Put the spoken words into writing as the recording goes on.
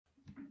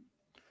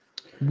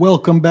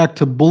Welcome back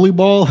to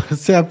BullyBall,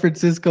 San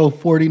Francisco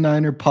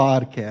 49er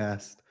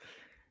podcast.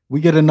 We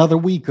get another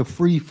week of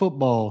free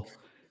football,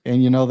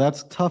 and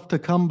that's tough to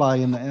come by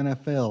in the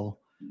NFL.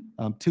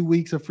 2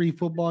 weeks of free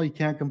football, you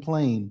can't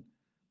complain.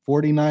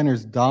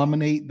 49ers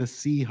dominate the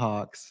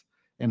Seahawks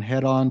and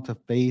head on to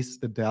face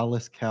the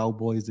Dallas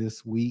Cowboys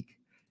this week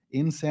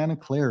in Santa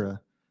Clara.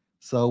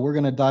 So we're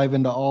going to dive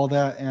into all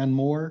that and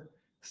more.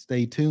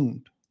 Stay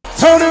tuned.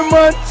 Tony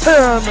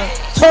Montana,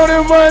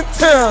 Tony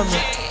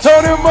Montana,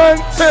 Tony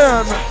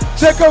Montana,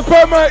 check up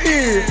on my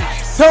ear.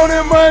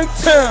 Tony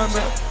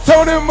Montana,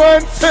 Tony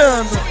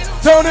Montana,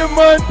 Tony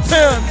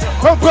Montana,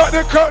 I'm about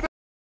to cut.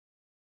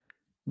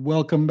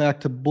 Welcome back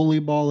to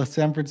BullyBall, a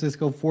San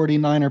Francisco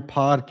 49er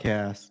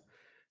podcast.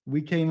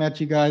 We came at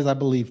you guys, I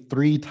believe,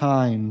 3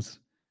 times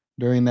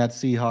during that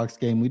Seahawks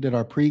game. We did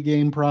our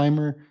pregame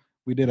primer,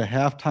 we did a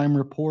halftime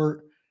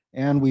report,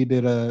 and we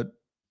did a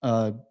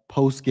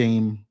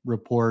post-game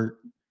report.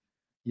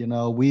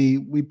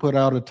 We put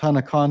out a ton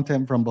of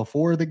content from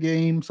before the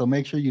game, so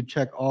make sure you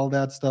check all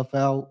that stuff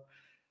out.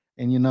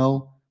 And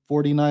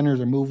 49ers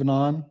are moving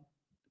on,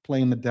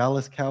 playing the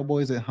Dallas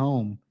Cowboys at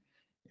home,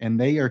 and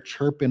they are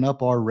chirping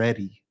up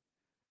already.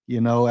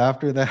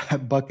 After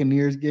that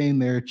Buccaneers game,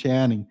 they're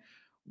chanting,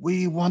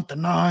 "We want the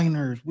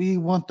Niners, we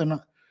want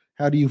the."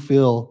 How do you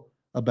feel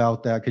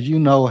about that? Because you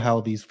know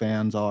how these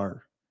fans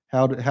are.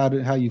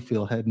 How you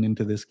feel heading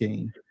into this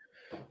game?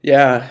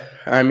 Yeah,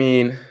 I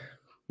mean,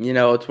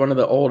 it's one of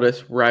the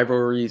oldest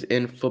rivalries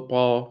in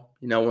football,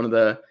 one of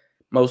the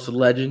most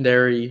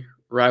legendary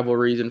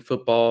rivalries in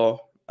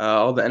football.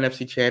 All the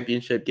NFC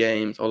Championship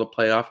games, all the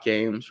playoff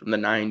games from the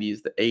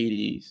 90s, the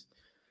 80s.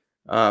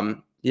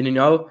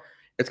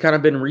 It's kind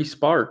of been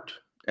re-sparked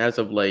as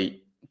of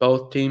late.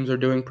 Both teams are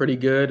doing pretty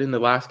good in the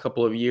last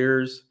couple of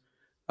years.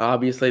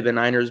 Obviously, the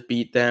Niners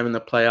beat them in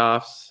the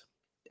playoffs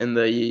in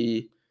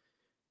the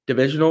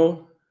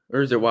divisional. Or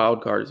is it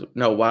wild card?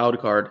 No, wild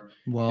card.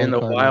 In the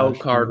wild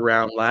card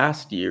round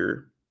last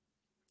year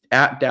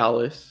at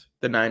Dallas,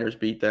 the Niners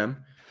beat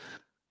them.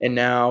 And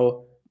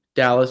now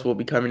Dallas will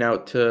be coming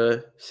out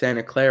to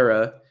Santa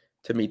Clara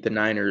to meet the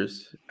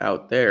Niners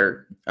out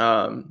there.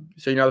 So,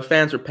 the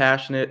fans are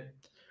passionate.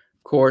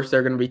 Of course,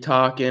 they're going to be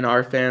talking.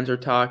 Our fans are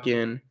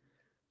talking.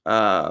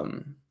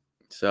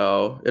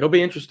 So it'll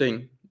be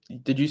interesting.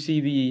 Did you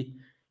see the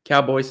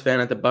Cowboys fan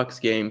at the Bucs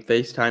game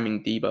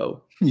FaceTiming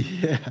Debo?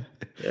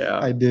 Yeah,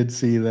 I did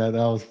see that.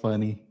 That was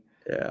funny.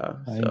 Yeah,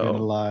 I ain't gonna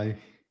lie.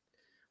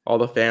 All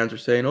the fans are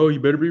saying, "Oh, you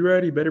better be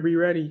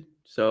ready."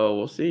 So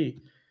we'll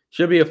see.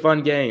 Should be a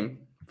fun game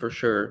for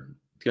sure.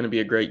 It's gonna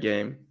be a great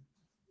game.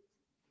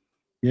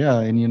 Yeah,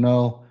 and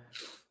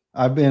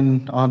I've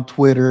been on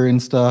Twitter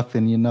and stuff,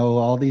 and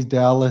all these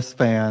Dallas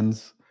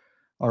fans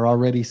are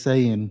already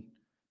saying,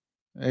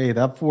 "Hey,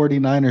 that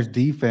 49ers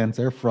defense,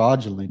 they're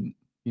fraudulent.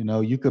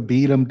 You could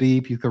beat them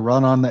deep, you could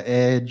run on the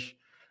edge.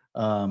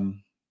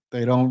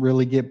 They don't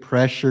really get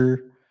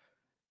pressure."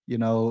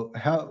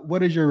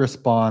 What is your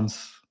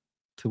response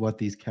to what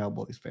these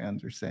Cowboys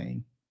fans are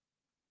saying?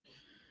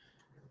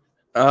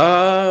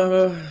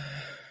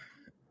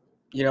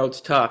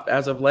 It's tough.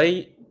 As of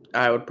late,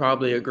 I would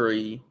probably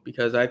agree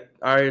because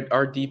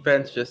our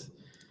defense just,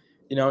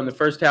 in the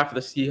first half of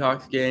the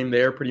Seahawks game,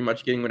 they're pretty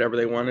much getting whatever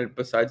they wanted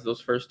besides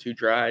those first 2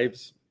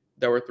 drives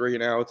that were 3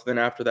 and outs. Then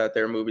after that,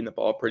 they're moving the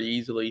ball pretty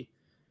easily.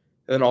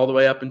 And then all the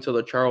way up until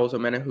the Charles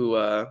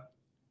Omenihu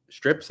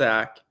strip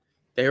sack,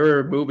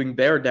 they're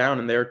down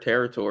in their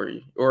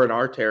territory or in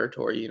our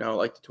territory,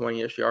 like the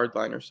 20-ish yard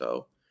line or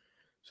so.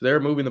 So they were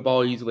moving the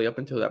ball easily up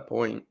until that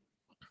point.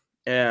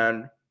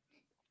 And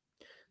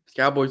the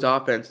Cowboys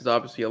offense is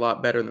obviously a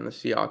lot better than the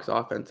Seahawks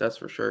offense, that's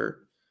for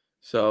sure.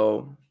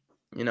 So,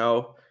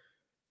 the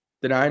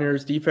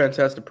Niners defense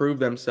has to prove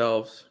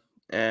themselves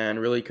and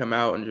really come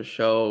out and just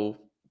show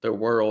the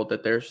world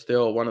that they're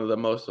still one of the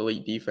most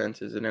elite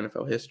defenses in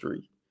NFL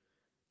history.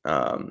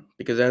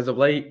 Because as of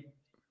late,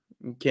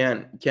 you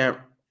can't.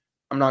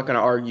 I'm not going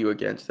to argue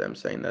against them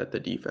saying that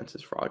the defense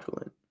is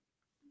fraudulent.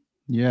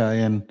 Yeah,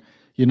 and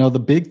the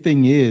big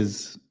thing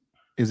is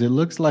it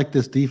looks like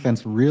this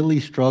defense really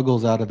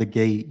struggles out of the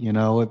gate.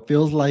 It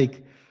feels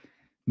like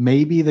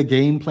maybe the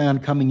game plan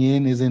coming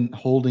in isn't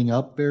holding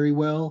up very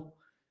well,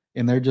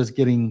 and they're just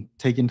getting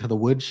taken to the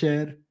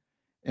woodshed.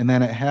 And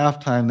then at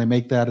halftime, they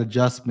make that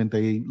adjustment.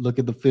 They look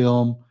at the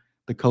film,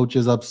 the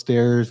coaches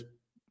upstairs,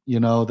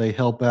 they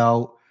help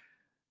out.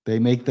 They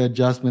make the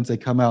adjustments, they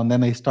come out, and then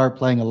they start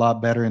playing a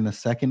lot better in the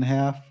second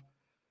half.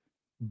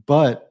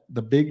 But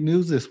the big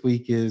news this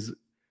week is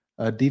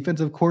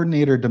defensive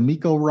coordinator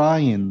DeMeco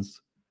Ryans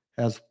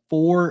has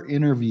 4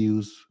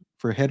 interviews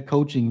for head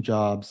coaching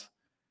jobs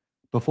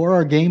before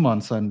our game on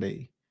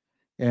Sunday.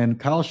 And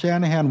Kyle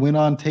Shanahan went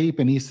on tape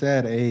and he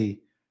said, "Hey,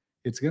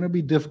 it's going to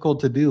be difficult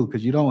to do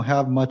because you don't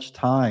have much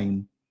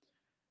time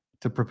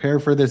to prepare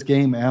for this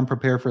game and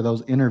prepare for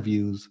those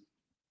interviews.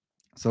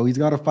 So he's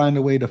got to find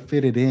a way to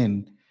fit it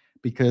in."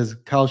 Because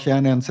Kyle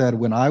Shanahan said,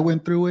 when I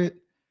went through it,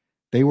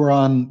 they were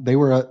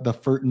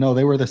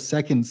the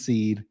second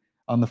seed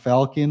on the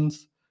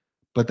Falcons,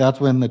 but that's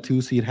when the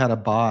 2 seed had a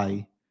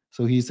bye.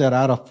 So he said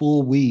I had a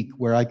full week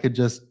where I could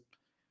just,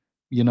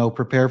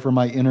 prepare for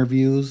my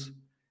interviews,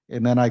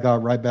 and then I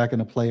got right back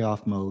into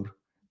playoff mode.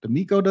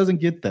 D'Amico doesn't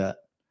get that.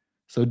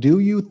 So do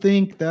you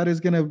think that is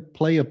going to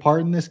play a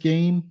part in this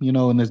game,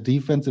 in this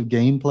defensive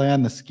game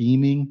plan, the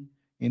scheming,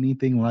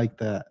 anything like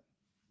that?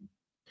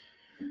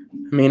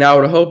 I mean, I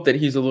would hope that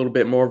he's a little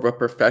bit more of a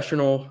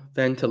professional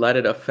than to let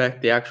it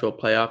affect the actual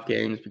playoff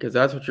games, because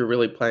that's what you're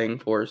really playing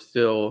for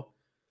still.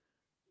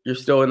 You're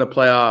still in the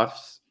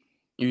playoffs.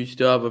 You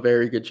still have a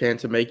very good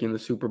chance of making the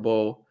Super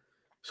Bowl.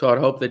 So I'd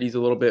hope that he's a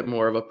little bit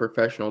more of a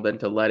professional than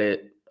to let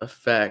it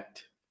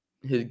affect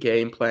his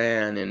game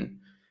plan and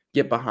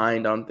get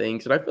behind on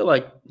things. And I feel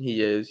like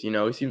he is. He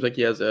seems like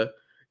he has a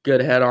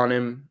good head on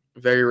him,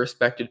 very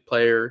respected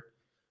player,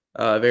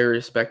 very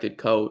respected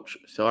coach.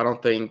 So I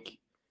don't think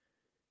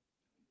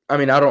 –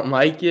 I don't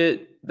like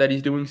it that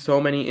he's doing so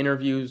many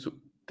interviews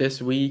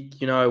this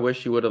week. I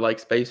wish he would have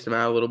spaced them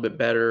out a little bit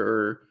better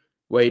or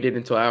waited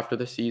until after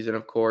the season,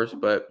 of course.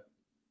 But,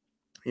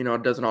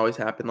 it doesn't always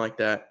happen like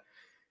that.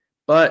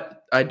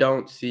 But I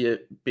don't see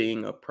it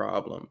being a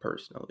problem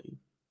personally.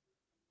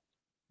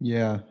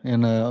 Yeah.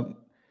 And,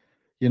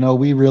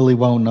 we really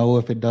won't know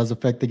if it does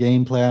affect the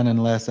game plan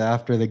unless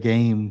after the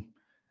game,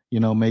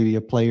 maybe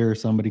a player or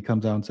somebody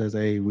comes out and says,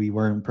 hey, we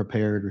weren't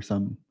prepared or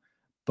something.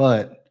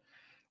 But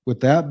with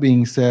that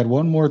being said,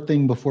 one more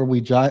thing before we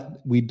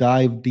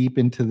dive deep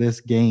into this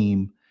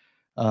game.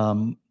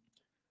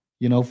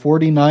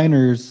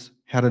 49ers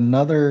had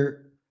another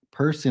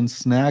person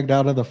snagged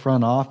out of the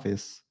front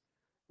office,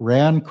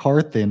 Ran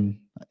Carthen,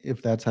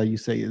 if that's how you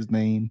say his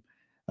name.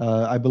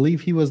 I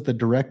believe he was the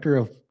director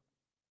of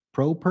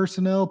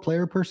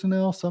player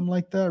personnel, something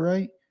like that,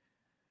 right?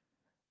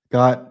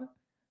 Got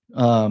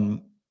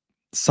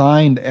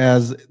signed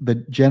as the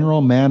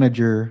general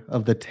manager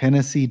of the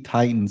Tennessee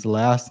Titans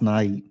last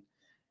night.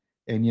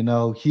 And,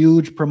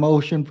 huge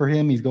promotion for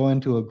him. He's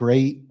going to a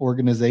great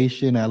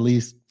organization, at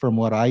least from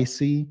what I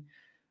see.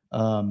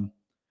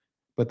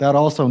 But that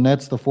also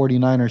nets the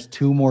 49ers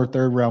 2 more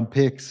third-round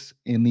picks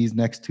in these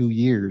next 2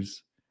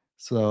 years.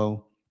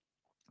 So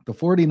the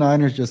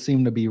 49ers just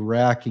seem to be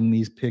racking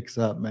these picks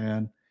up,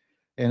 man.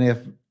 And if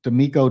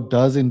D'Amico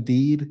does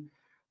indeed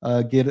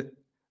get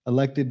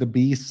elected to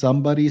be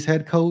somebody's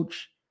head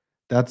coach,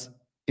 that's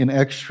an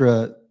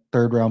extra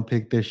third-round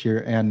pick this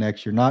year and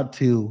next year, not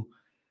 2.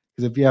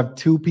 Because if you have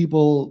 2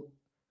 people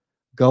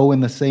go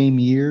in the same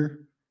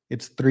year,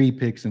 it's 3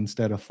 picks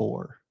instead of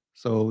 4.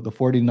 So the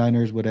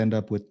 49ers would end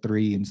up with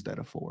 3 instead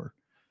of 4.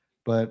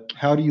 But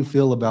how do you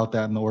feel about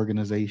that in the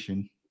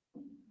organization?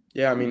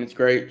 Yeah, it's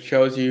great.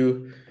 Shows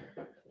you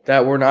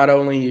that we're not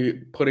only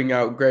putting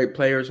out great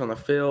players on the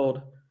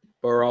field,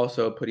 but we're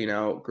also putting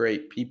out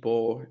great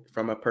people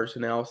from a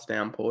personnel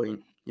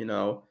standpoint.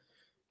 The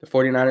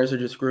 49ers are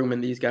just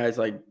grooming these guys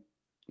like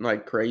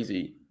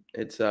crazy.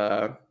 It's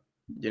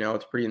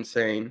it's pretty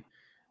insane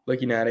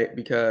looking at it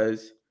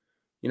because,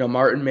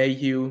 Martin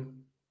Mayhew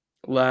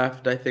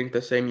left, I think,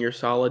 the same year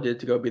Saleh did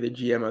to go be the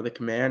GM of the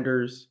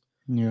Commanders.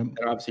 Yeah. And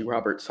obviously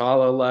Robert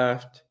Saleh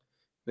left.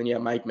 Then you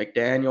have Mike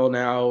McDaniel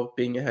now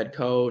being a head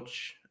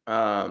coach.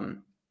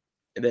 And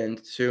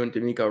then soon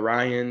D'Amico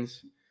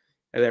Ryans.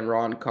 And then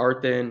Ron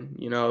Carthen,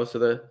 So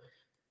the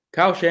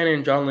Kyle Shanahan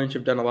and John Lynch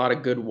have done a lot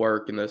of good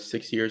work in the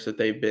 6 years that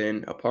they've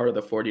been a part of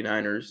the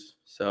 49ers.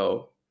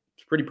 So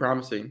it's pretty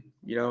promising,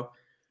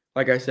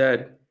 Like I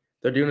said,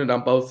 they're doing it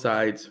on both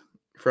sides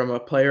from a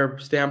player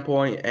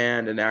standpoint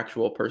and an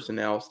actual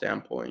personnel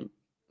standpoint.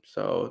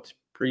 So it's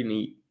pretty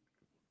neat.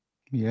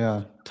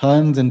 Yeah,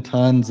 tons and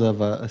tons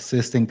of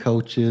assistant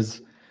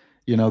coaches,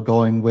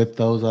 going with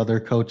those other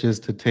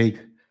coaches to take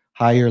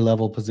higher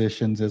level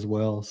positions as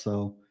well.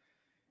 So,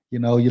 you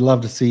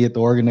love to see it.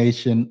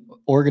 The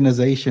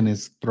organization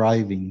is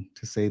thriving,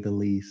 to say the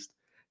least.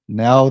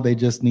 Now they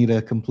just need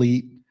to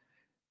complete,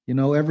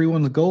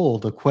 everyone's goal,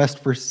 the quest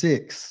for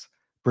 6,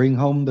 bring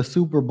home the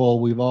Super Bowl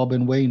we've all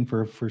been waiting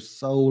for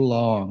so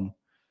long.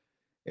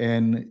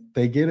 And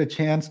they get a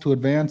chance to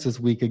advance this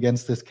week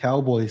against this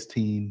Cowboys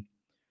team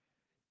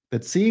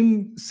that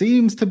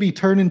seems to be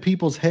turning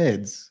people's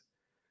heads.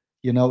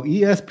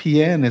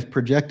 ESPN is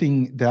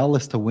projecting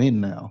Dallas to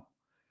win now.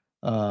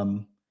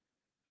 And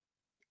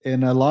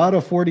a lot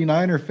of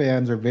 49er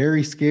fans are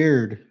very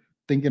scared,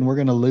 thinking we're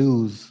going to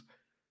lose.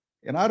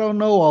 And I don't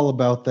know all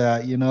about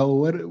that.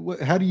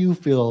 How do you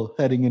feel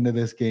heading into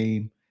this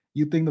game?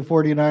 You think the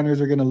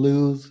 49ers are going to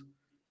lose?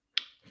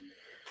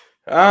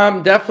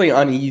 I'm definitely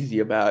uneasy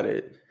about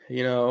it,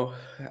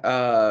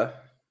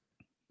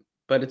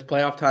 but it's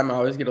playoff time. I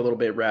always get a little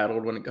bit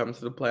rattled when it comes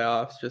to the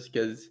playoffs just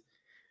because,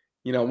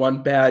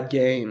 one bad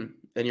game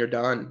and you're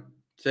done.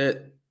 That's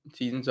it.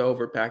 Season's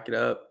over. Pack it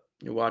up.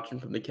 You're watching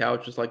from the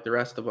couch just like the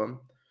rest of them.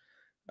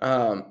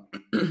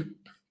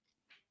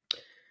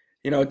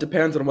 It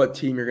depends on what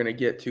team you're going to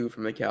get to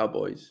from the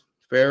Cowboys.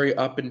 Very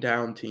up and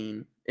down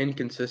team,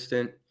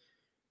 inconsistent.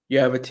 You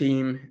have a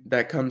team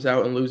that comes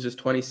out and loses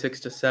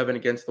 26-7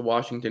 against the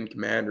Washington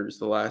Commanders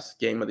the last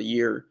game of the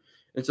year.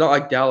 It's not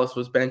like Dallas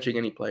was benching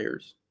any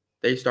players.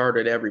 They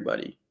started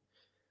everybody.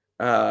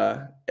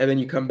 And then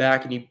you come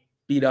back and you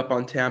beat up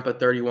on Tampa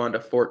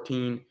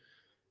 31-14,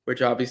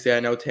 which obviously I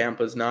know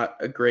Tampa's not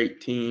a great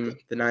team.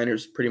 The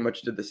Niners pretty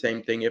much did the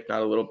same thing, if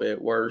not a little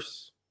bit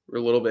worse or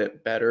a little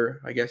bit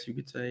better, I guess you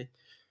could say.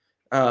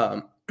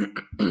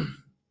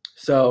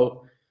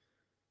 So,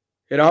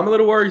 I'm a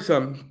little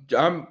worrisome.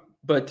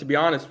 But to be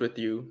honest with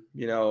you,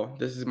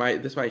 this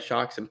might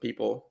shock some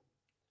people.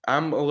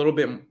 I'm a little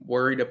bit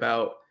worried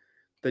about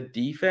the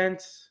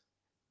defense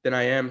than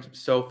I am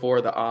so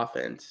for the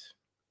offense.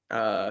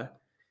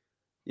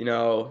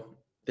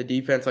 The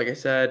defense, like I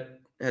said,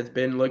 has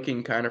been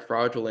looking kind of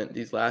fraudulent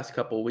these last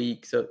couple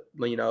weeks. The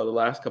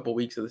last couple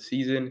weeks of the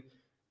season,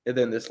 and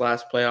then this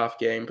last playoff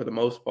game, for the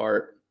most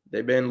part,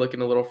 they've been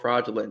looking a little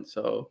fraudulent.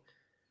 So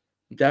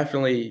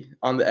definitely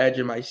on the edge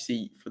of my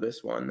seat for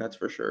this one. That's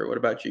for sure. What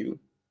about you?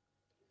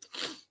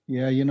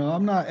 Yeah,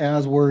 I'm not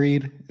as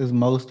worried as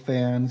most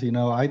fans.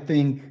 I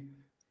think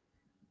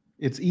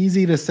it's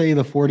easy to say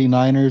the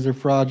 49ers are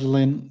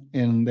fraudulent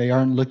and they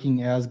aren't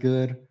looking as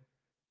good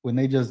when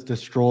they just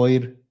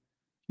destroyed.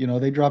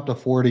 They dropped a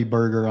 40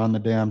 burger on the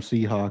damn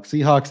Seahawks.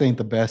 Seahawks ain't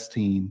the best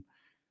team,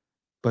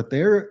 but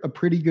they're a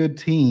pretty good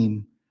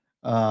team.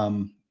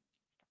 And,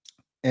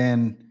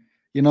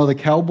 the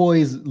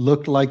Cowboys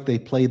looked like they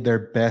played their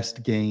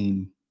best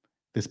game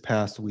this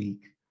past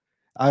week.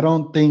 I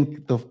don't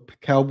think the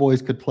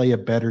Cowboys could play a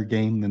better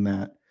game than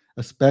that,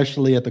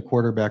 especially at the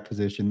quarterback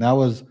position. That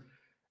was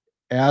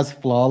as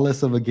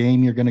flawless of a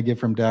game you're going to get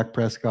from Dak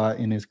Prescott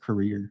in his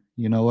career.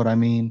 You know what I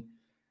mean?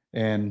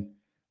 And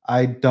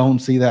I don't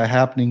see that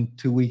happening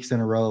 2 weeks in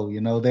a row.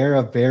 They're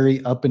a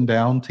very up and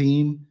down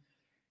team.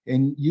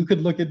 And you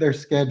could look at their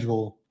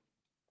schedule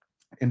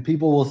and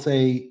people will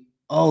say,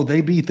 oh,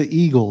 they beat the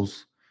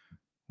Eagles.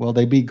 Well,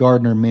 they beat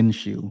Gardner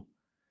Minshew.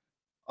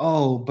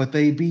 Oh, but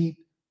they beat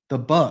the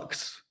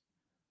Bucks.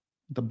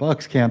 The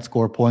Bucks can't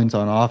score points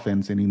on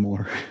offense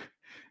anymore.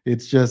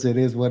 It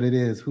is what it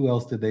is. Who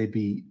else did they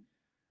beat?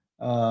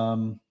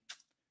 The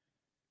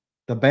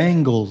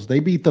Bengals. They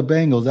beat the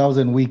Bengals. That was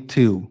in week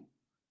 2.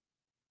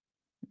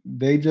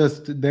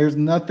 There's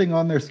nothing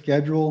on their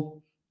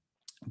schedule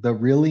that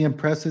really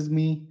impresses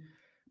me.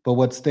 But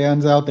what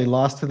stands out, they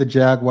lost to the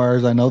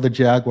Jaguars. I know the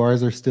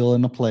Jaguars are still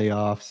in the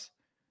playoffs,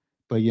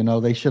 but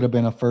they should have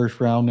been a first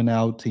round and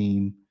out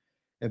team.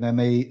 And then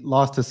they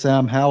lost to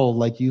Sam Howell,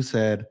 like you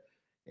said.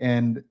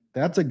 And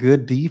that's a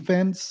good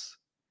defense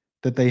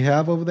that they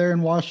have over there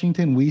in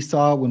Washington. We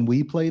saw it when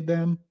we played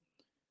them,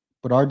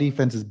 but our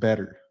defense is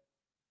better.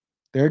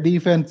 Their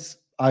defense,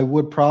 I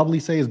would probably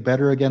say, is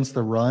better against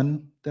the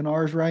run than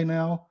ours right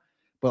now.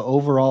 But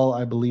overall,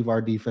 I believe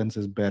our defense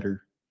is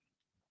better.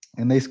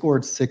 And they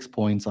scored 6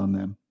 points on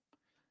them.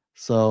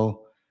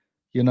 So,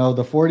 the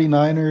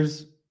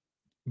 49ers,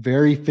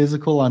 very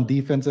physical on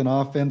defense and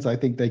offense. I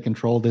think they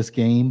control this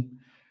game.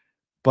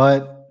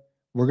 But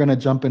we're going to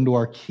jump into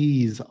our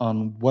keys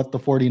on what the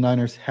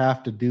 49ers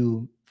have to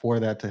do for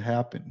that to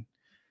happen.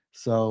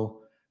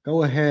 So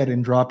go ahead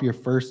and drop your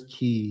first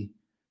key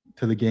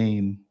to the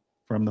game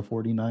from the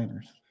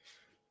 49ers.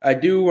 I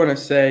do want to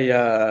say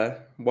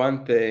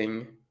one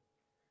thing.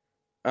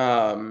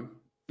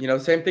 The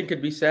same thing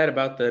could be said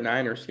about the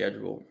Niners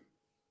schedule.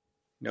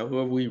 Who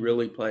have we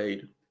really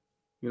played?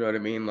 You know what I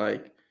mean?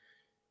 Like,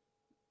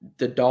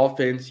 the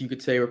Dolphins, you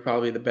could say, were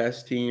probably the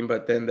best team,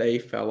 but then they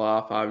fell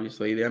off,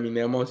 obviously. They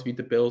almost beat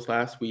the Bills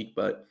last week,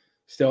 but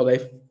still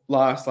they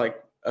lost like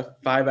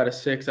 5 out of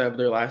 6 out of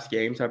their last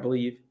games, I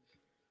believe.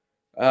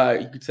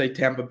 You could say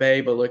Tampa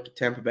Bay, but look,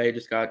 Tampa Bay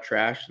just got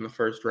trashed in the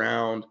first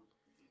round.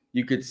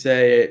 You could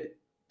say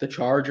the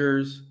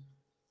Chargers,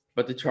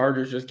 but the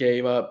Chargers just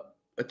gave up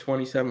a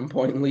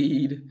 27-point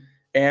lead,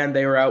 and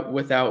they were out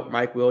without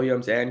Mike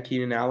Williams and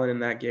Keenan Allen in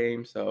that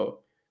game. So,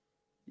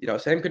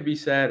 same could be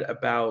said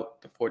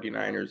about the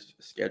 49ers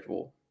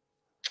schedule.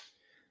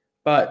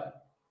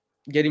 But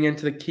getting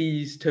into the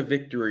keys to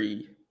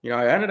victory,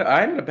 I ended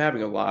up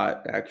having a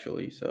lot,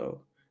 actually,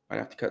 so I might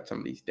have to cut some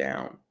of these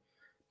down.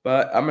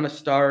 But I'm going to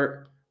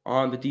start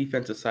on the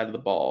defensive side of the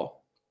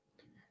ball.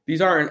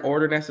 These aren't in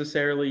order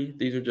necessarily.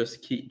 These are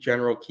just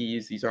general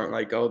keys. These aren't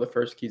like, the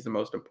first key is the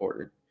most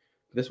important.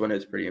 This one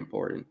is pretty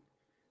important.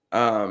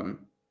 So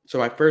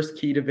my first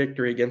key to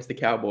victory against the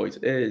Cowboys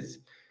is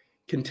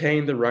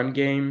contain the run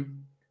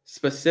game,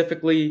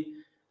 specifically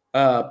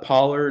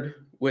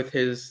Pollard with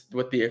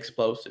the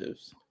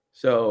explosives.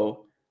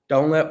 So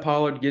don't let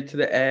Pollard get to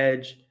the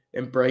edge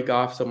and break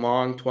off some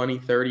long 20,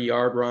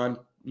 30-yard run,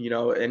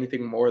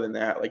 anything more than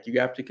that. Like, you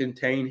have to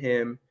contain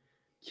him,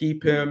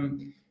 keep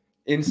him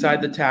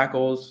inside the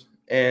tackles,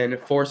 and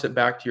force it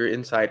back to your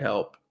inside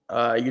help.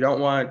 You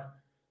don't want,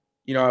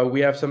 we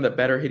have some of the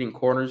better hitting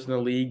corners in the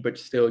league, but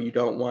still you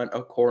don't want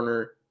a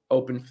corner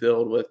open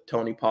field with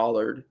Tony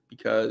Pollard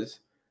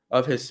because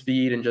of his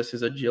speed and just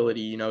his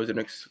agility. He's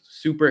a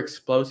super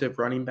explosive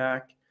running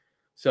back.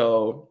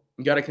 So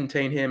you got to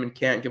contain him and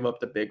can't give up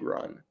the big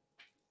run.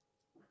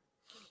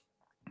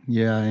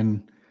 Yeah,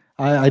 and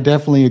I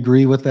definitely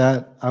agree with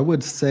that. I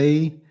would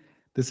say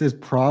this is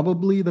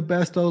probably the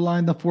best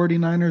O-line the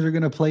 49ers are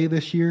going to play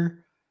this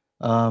year.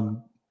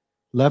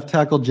 Left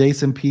tackle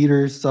Jason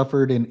Peters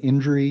suffered an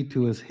injury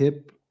to his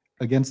hip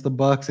against the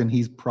Bucks, and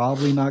he's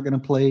probably not going to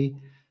play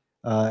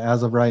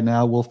as of right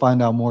now. We'll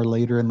find out more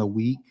later in the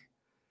week.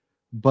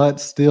 But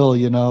still,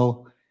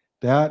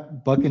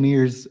 that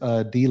Buccaneers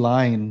D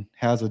line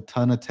has a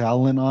ton of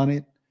talent on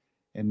it,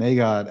 and they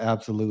got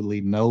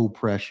absolutely no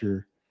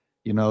pressure.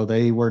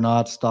 They were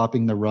not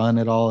stopping the run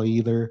at all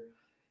either.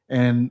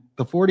 And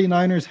the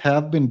 49ers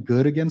have been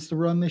good against the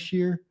run this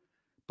year,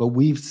 but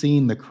we've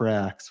seen the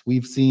cracks.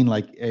 We've seen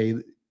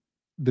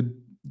the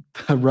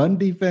run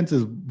defense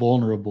is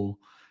vulnerable.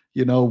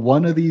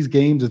 One of these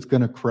games it's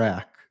going to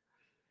crack.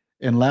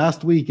 And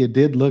last week it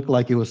did look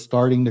like it was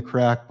starting to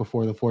crack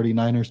before the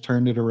 49ers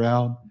turned it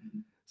around.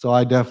 So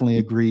I definitely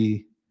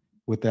agree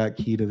with that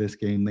key to this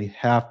game. They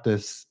have to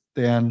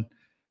stand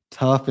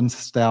tough and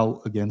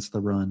stout against the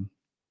run.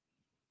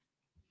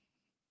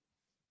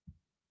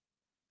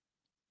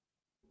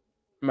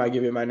 Might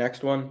give you my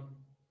next one.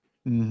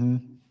 Mm-hmm.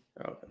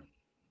 Okay.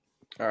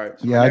 All right.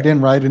 So yeah, I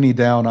didn't write any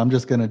down. I'm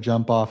just going to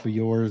jump off of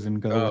yours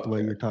and go with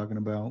what you're talking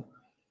about.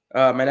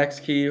 My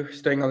next key,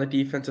 staying on the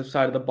defensive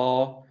side of the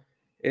ball,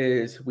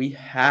 is we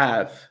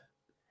have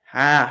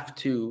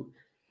to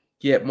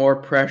get more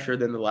pressure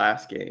than the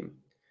last game.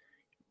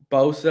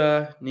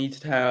 Bosa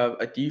needs to have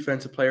a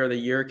defensive player of the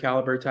year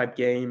caliber type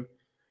game.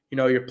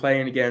 You're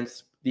playing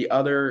against the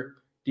other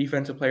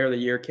defensive player of the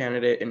year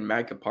candidate in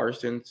Micah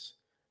Parsons.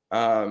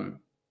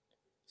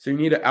 So you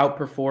need to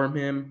outperform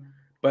him.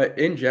 But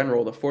in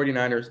general, the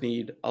 49ers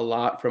need a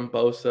lot from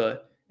Bosa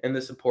and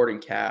the supporting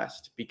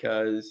cast,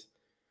 because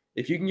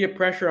if you can get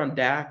pressure on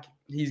Dak,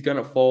 he's going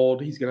to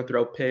fold. He's going to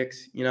throw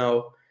picks.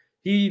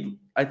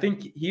 I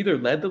think he either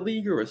led the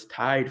league or was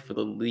tied for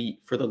the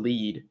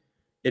lead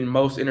in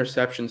most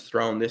interceptions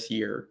thrown this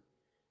year.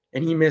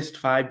 And he missed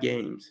 5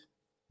 games.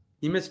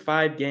 He missed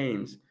 5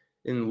 games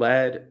and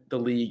led the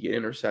league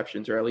in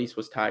interceptions, or at least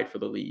was tied for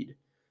the lead.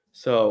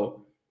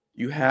 So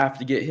you have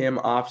to get him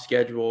off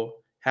schedule,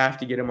 have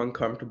to get him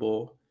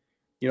uncomfortable.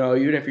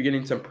 Even if you're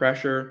getting some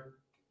pressure,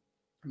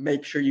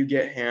 make sure you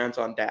get hands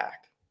on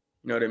Dak.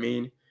 You know what I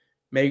mean?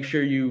 Make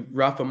sure you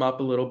rough him up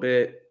a little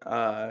bit.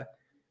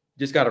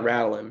 Just got to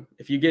rattle him.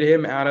 If you get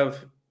him out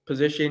of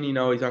position,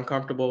 he's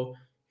uncomfortable,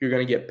 you're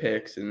going to get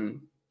picks.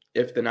 And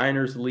if the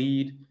Niners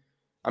lead,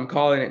 I'm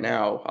calling it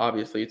now.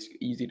 Obviously, it's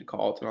easy to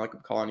call. It's not like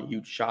I'm calling a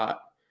huge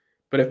shot.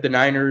 But if the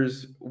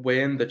Niners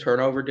win the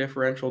turnover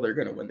differential, they're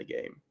going to win the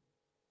game.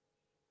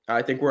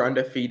 I think we're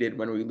undefeated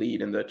when we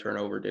lead in the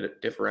turnover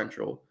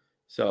differential.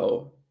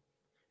 So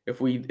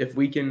if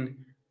we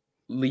can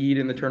lead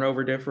in the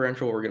turnover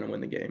differential, we're going to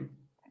win the game.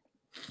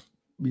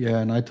 Yeah,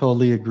 and I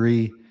totally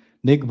agree.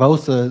 Nick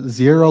Bosa,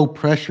 0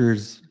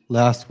 pressures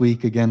last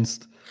week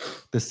against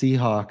the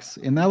Seahawks.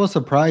 And that was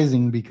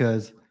surprising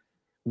because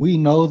we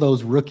know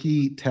those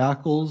rookie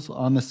tackles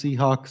on the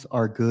Seahawks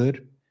are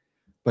good,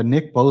 but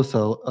Nick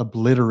Bosa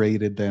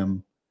obliterated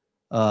them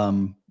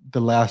the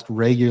last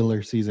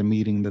regular season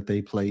meeting that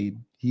they played.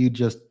 He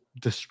just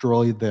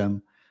destroyed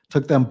them,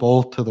 took them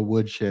both to the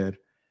woodshed,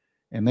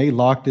 and they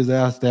locked his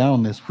ass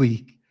down this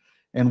week.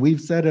 And we've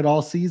said it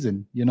all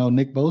season.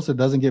 Nick Bosa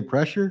doesn't get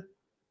pressure.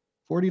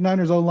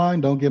 49ers O-line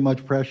don't get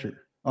much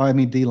pressure.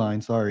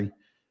 D-line, sorry.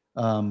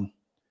 Charles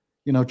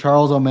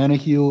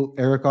Omenihu,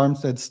 Eric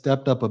Armstead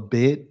stepped up a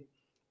bit,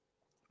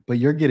 but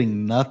you're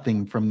getting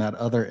nothing from that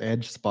other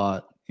edge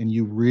spot, and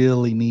you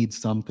really need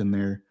something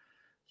there.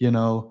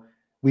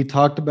 We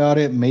talked about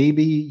it.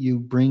 Maybe you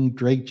bring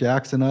Drake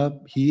Jackson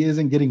up. He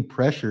isn't getting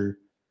pressure,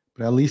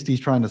 but at least he's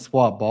trying to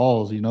swap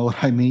balls. You know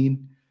what I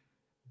mean?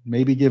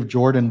 Maybe give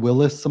Jordan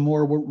Willis some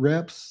more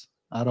reps.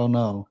 I don't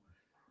know.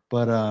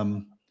 But,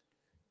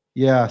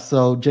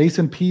 so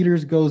Jason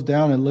Peters goes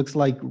down. It looks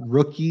like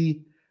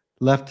rookie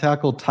left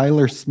tackle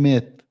Tyler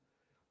Smith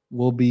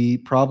will be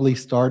probably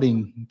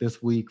starting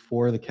this week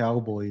for the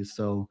Cowboys.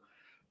 So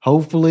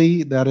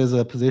hopefully that is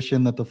a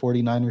position that the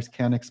 49ers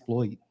can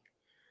exploit.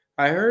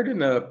 I heard in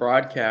the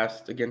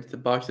broadcast against the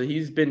Bucs that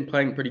he's been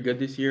playing pretty good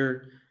this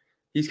year.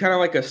 He's kind of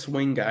like a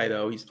swing guy,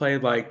 though. He's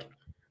played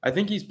I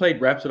think he's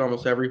played reps at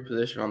almost every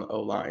position on the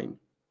O-line.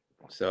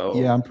 So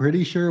yeah, I'm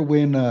pretty sure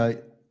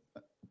when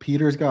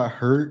Peters got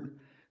hurt,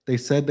 they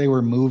said they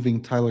were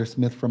moving Tyler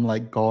Smith from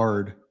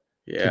guard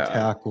to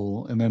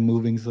tackle, and then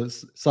moving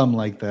something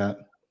like that.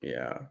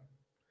 Yeah.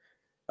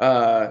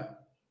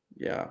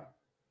 Yeah.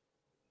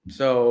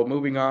 So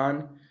moving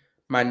on,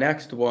 my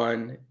next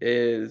one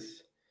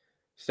is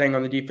staying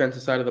on the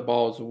defensive side of the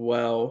ball as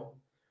well.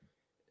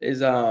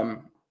 Is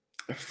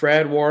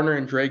Fred Warner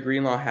and Dre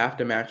Greenlaw have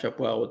to match up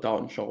well with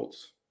Dalton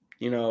Schultz.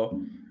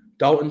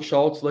 Dalton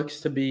Schultz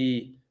looks to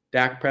be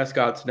Dak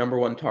Prescott's number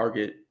 1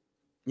 target.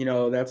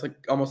 That's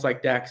almost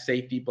like Dak's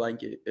safety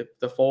blanket. If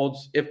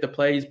the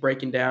play is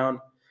breaking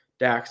down,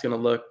 Dak's going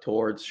to look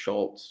towards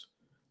Schultz.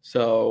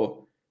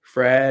 So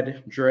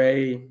Fred,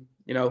 Dre,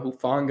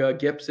 Hufanga,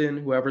 Gibson,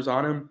 whoever's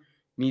on him,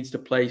 needs to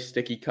play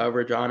sticky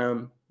coverage on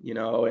him,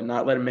 and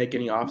not let him make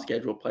any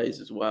off-schedule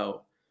plays as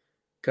well.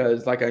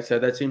 Because, like I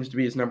said, that seems to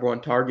be his number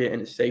 1 target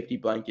and his safety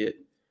blanket.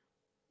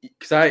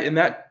 Because in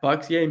that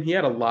Bucs game, he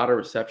had a lot of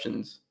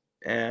receptions,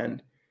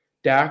 and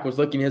Dak was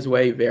looking his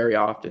way very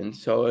often.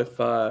 So if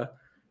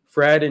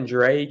Fred and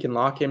Dre can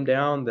lock him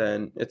down,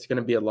 then it's going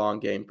to be a long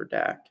game for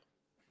Dak.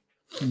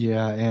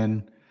 Yeah,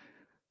 and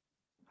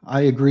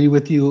I agree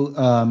with you.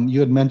 You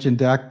had mentioned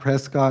Dak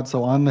Prescott.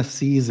 So on the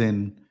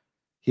season,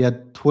 he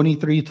had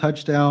 23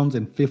 touchdowns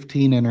and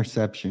 15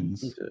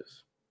 interceptions.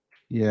 Jesus.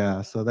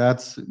 Yeah, so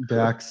that's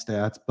Dak's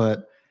stats.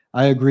 But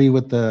I agree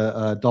with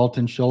the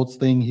Dalton Schultz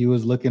thing. He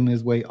was looking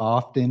his way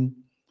often,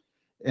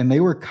 and they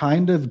were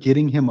kind of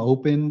getting him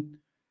open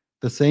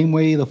the same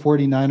way the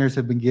 49ers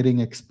have been getting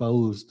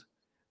exposed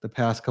the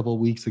past couple of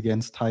weeks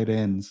against tight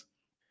ends.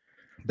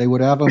 They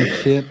would have him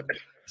chip,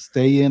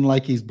 stay in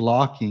like he's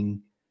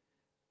blocking,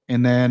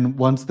 and then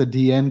once the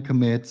DN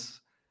commits,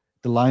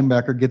 the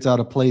linebacker gets out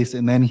of place,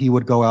 and then he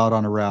would go out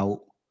on a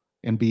route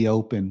and be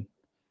open.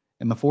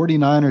 And the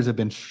 49ers have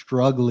been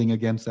struggling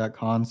against that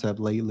concept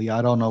lately.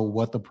 I don't know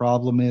what the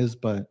problem is,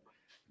 but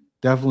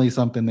definitely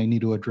something they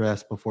need to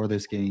address before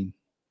this game.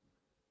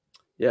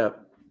 Yeah,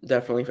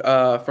 definitely.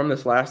 From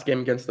this last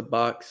game against the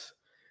Bucs,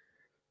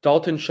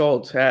 Dalton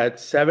Schultz had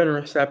 7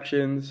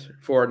 receptions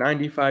for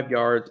 95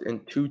 yards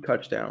and 2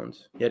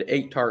 touchdowns. He had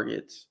 8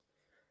 targets.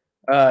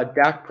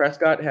 Dak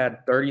Prescott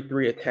had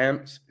 33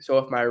 attempts. So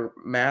if my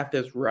math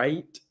is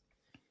right,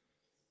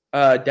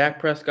 Dak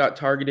Prescott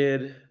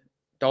targeted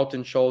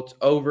Dalton Schultz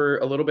a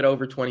little bit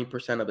over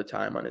 20% of the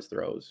time on his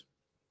throws.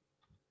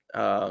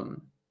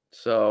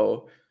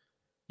 So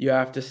you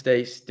have to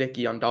stay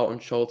sticky on Dalton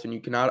Schultz, and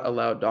you cannot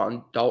allow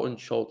Dalton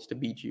Schultz to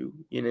beat you.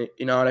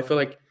 And I feel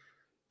like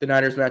the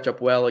Niners match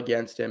up well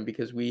against him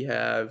because we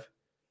have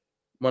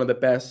one of the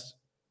best,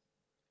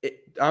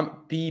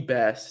 the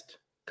best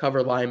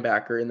cover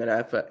linebacker in the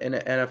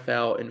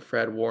NFL in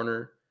Fred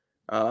Warner.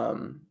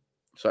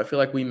 So I feel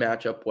like we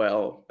match up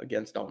well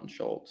against Dalton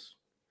Schultz.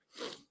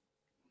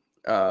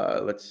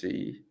 Let's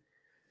see.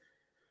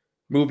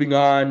 Moving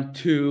on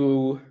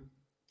to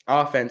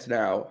offense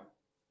now.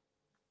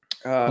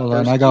 Hold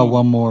on, I got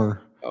one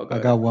more. Oh, I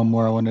got one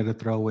more I wanted to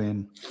throw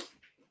in.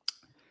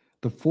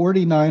 The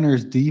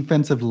 49ers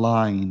defensive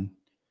line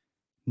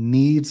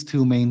needs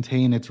to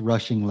maintain its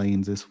rushing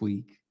lanes this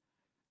week.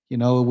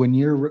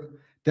 When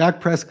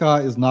Dak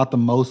Prescott is not the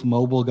most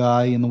mobile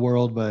guy in the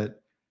world,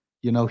 but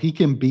he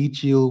can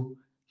beat you.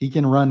 He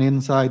can run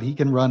inside. He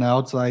can run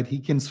outside. He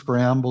can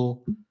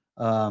scramble.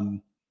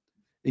 And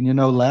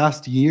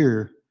last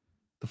year,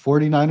 the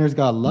 49ers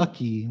got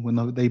lucky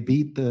when they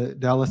beat the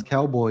Dallas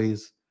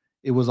Cowboys.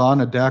 It was on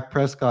a Dak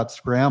Prescott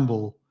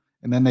scramble,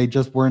 and then they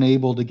just weren't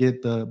able to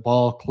get the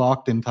ball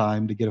clocked in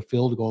time to get a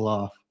field goal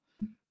off.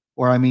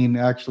 Or,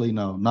 actually,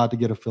 no, not to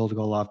get a field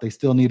goal off. They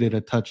still needed a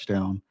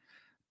touchdown.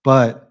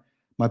 But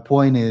my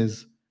point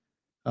is,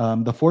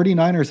 the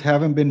 49ers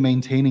haven't been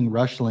maintaining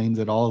rush lanes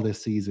at all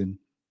this season.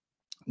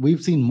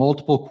 We've seen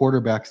multiple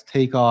quarterbacks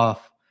take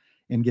off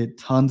and get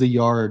tons of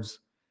yards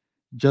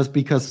just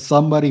because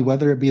somebody,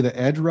 whether it be the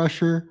edge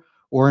rusher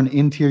or an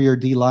interior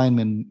D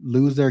lineman,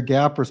 lose their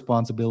gap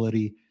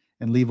responsibility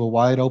and leave a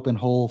wide open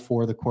hole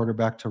for the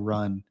quarterback to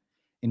run.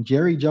 And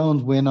Jerry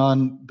Jones went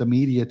on the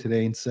media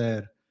today and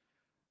said,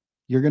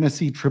 you're going to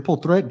see triple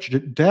threat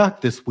Dak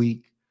this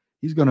week.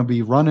 He's going to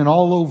be running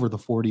all over the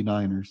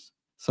 49ers.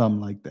 Something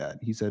like that.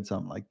 He said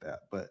something like that.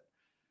 But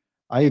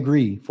I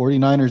agree.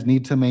 49ers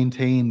need to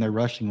maintain their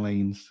rushing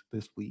lanes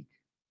this week.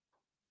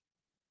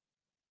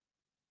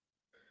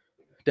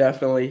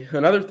 Definitely.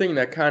 Another thing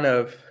that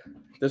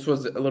this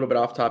was a little bit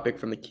off topic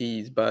from the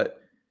keys,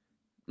 but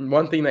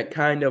one thing that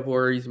kind of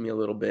worries me a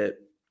little bit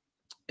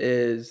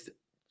is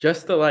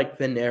just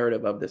the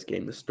narrative of this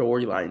game, the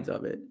storylines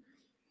of it.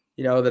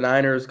 The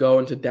Niners go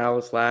into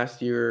Dallas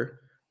last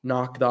year,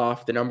 knocked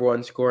off the number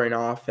 1 scoring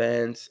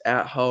offense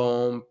at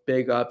home,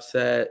 big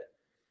upset.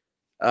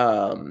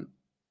 The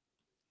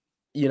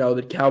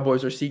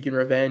Cowboys are seeking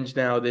revenge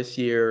now this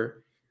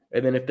year.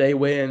 And then if they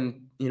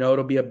win,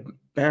 it'll be a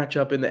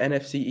matchup in the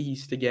NFC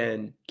East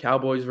again,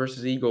 Cowboys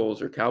versus Eagles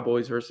or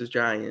Cowboys versus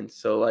Giants.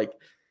 So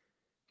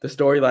the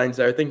storylines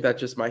there, I think that's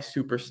just my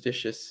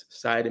superstitious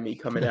side of me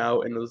coming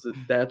out. And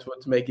that's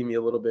what's making me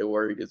a little bit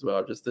worried as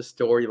well, just the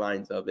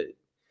storylines of it.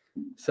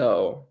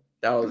 So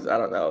that was, I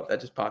don't know, that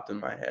just popped in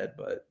my head,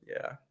 but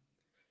yeah.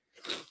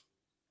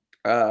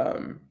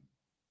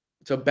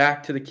 So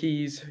back to the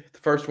keys. The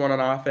first one on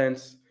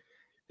offense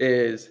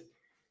is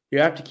you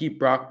have to keep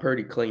Brock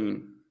Purdy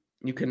clean.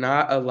 You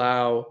cannot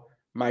allow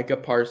Micah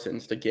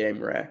Parsons to game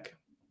wreck.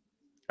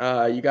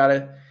 You got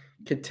to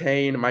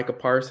contain Micah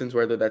Parsons,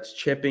 whether that's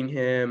chipping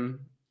him,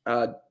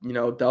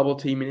 double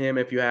teaming him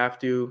if you have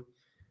to.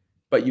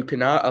 But you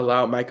cannot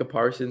allow Micah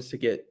Parsons to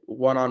get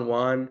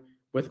one-on-one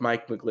with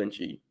Mike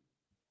McGlinchey.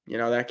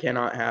 That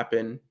cannot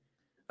happen,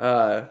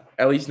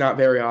 at least not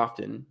very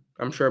often.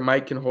 I'm sure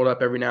Mike can hold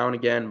up every now and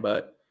again,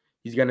 but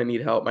he's going to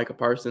need help. Micah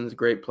Parsons,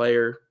 great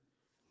player.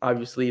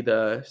 Obviously,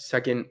 the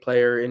second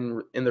player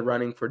in the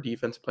running for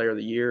Defensive Player of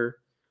the Year.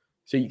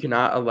 So you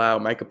cannot allow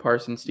Micah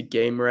Parsons to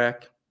game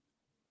wreck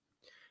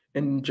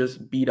and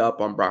just beat up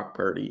on Brock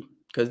Purdy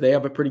because they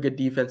have a pretty good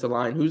defensive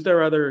line. Who's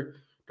their other?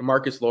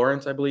 DeMarcus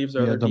Lawrence, I believe, is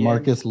their other DN.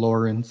 DeMarcus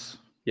Lawrence.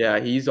 Yeah,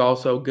 he's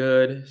also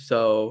good.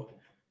 So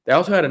They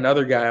also had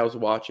another guy I was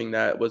watching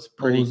that was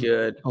pretty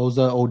good.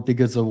 Oza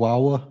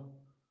Odigazawawa.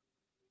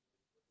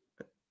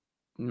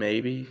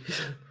 Maybe.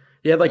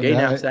 He had like And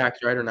 8.5 that, sacks,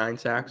 right? Or 9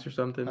 sacks or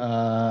something.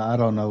 I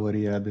don't know what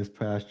he had this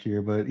past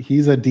year, but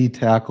he's a D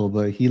tackle,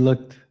 but he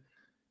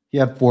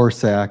had 4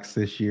 sacks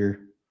this year.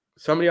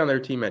 Somebody on their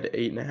team had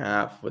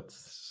 8.5 with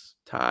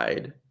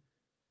tied.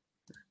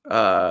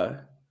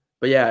 But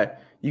yeah,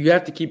 you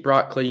have to keep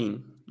Brock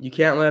clean. You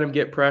can't let him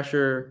get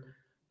pressure.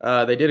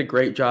 They did a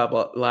great job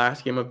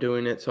last game of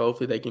doing it, so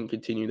hopefully they can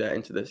continue that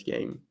into this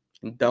game.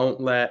 And don't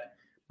let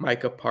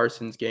Micah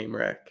Parsons game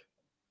wreck.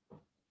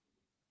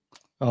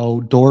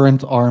 Oh,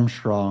 Dorrance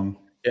Armstrong.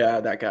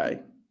 Yeah, that guy.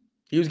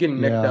 He was getting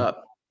nicked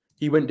up.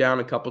 He went down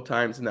a couple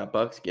times in that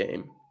Bucks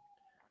game.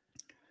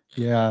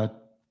 Yeah,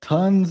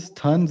 tons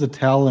of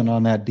talent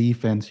on that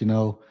defense,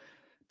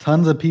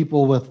 Tons of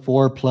people with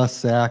 4+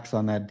 sacks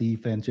on that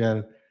defense.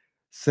 Yeah,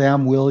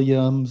 Sam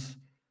Williams.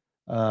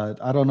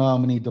 I don't know how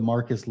many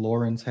DeMarcus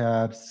Lawrence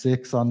had.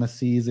 6 on the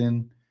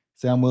season.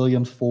 Sam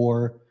Williams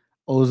 4.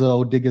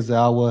 Oza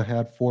Odigazawa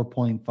had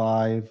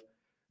 4.5.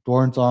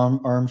 Dorrance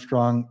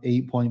Armstrong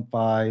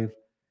 8.5.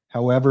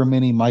 However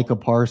many Micah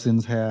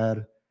Parsons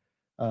had.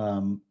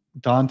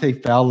 Dante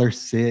Fowler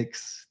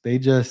 6.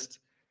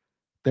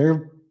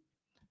 They're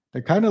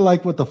kind of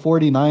like what the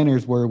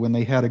 49ers were when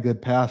they had a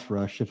good pass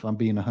rush, if I'm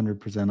being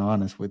 100%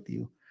 honest with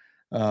you.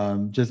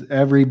 Just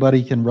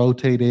everybody can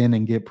rotate in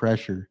and get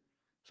pressure.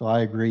 So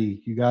I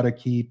agree. You got to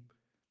keep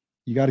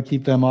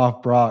them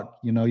off Brock.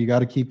 You got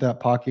to keep that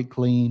pocket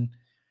clean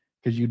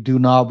because you do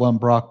not want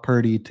Brock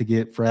Purdy to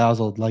get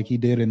frazzled like he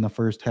did in the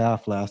first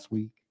half last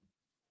week.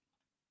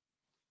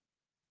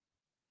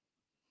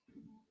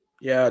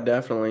 Yeah,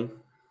 definitely.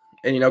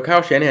 And,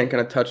 Kyle Shanahan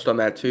kind of touched on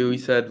that too. He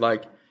said,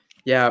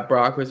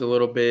 Brock was a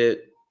little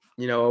bit,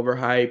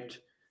 overhyped.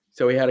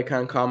 So he had to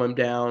kind of calm him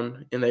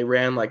down. And they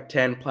ran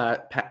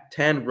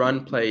 10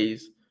 run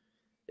plays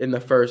in the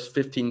first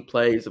 15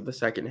 plays of the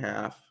second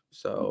half.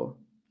 So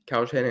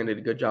Kyle Shanahan did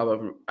a good job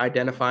of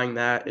identifying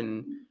that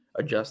and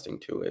adjusting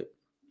to it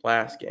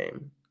last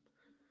game.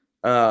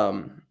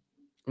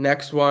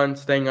 Next one,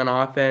 staying on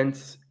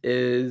offense,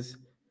 is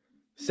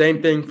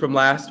same thing from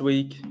last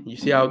week. You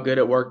see how good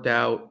it worked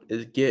out,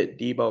 is get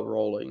Debo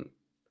rolling.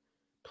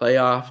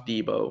 Playoff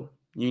Debo.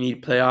 You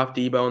need playoff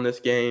Debo in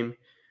this game.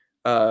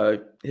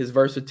 His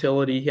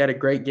versatility. He had a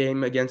great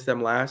game against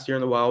them last year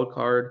in the wild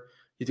card.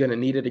 He's going to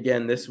need it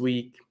again this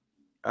week.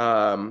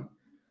 So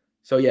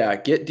yeah,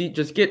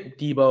 just get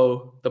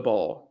Debo the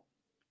ball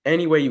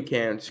any way you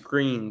can.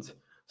 Screens,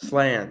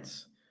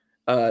 slants,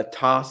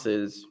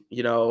 tosses,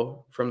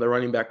 from the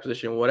running back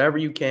position, whatever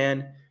you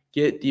can.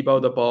 Get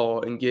Debo the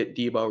ball and get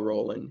Debo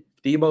rolling.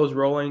 If Debo's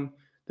rolling,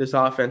 this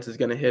offense is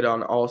going to hit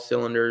on all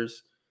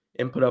cylinders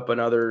and put up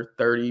another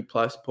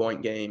 30-plus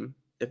point game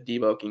if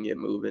Debo can get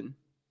moving.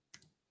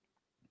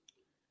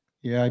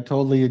 Yeah, I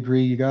totally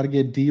agree. You got to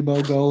get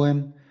Debo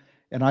going.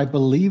 And I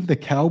believe the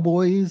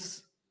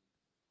Cowboys,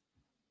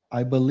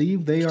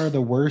 they are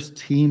the worst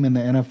team in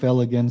the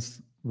NFL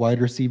against wide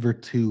receiver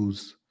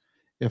 2s,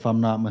 if I'm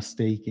not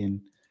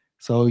mistaken.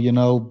 So,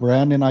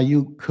 Brandon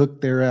Ayuk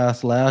cooked their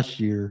ass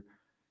last year.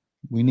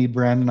 We need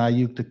Brandon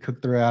Ayuk to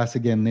cook their ass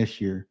again this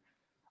year.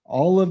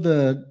 All of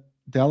the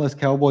Dallas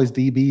Cowboys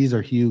DBs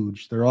are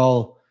huge. They're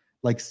all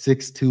like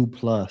 6'2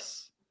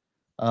 plus.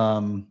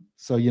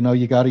 So,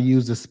 you got to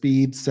use the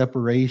speed,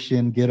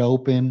 separation, get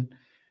open.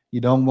 You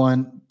don't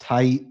want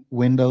tight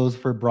windows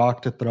for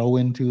Brock to throw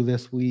into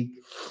this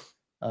week.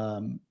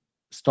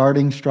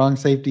 Starting strong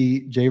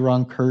safety,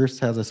 Jaron Kearse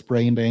has a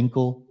sprained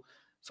ankle.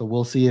 So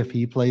we'll see if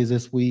he plays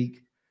this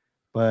week.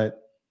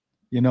 But,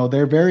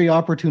 they're very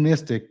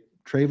opportunistic.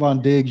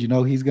 Trayvon Diggs,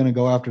 he's going to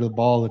go after the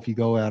ball if you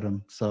go at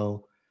him.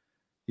 So,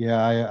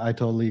 yeah, I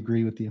totally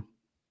agree with you.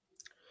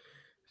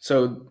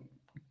 So,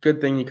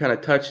 good thing you kind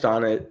of touched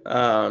on it.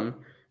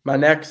 My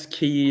next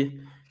key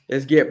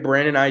is get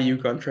Brandon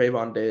Ayuk on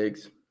Trayvon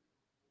Diggs.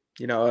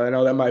 I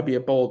know that might be a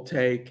bold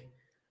take,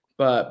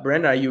 but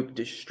Brandon Ayuk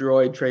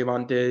destroyed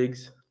Trayvon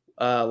Diggs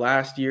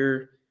last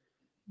year.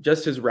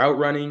 Just his route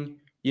running,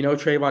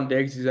 Trayvon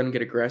Diggs is going to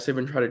get aggressive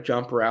and try to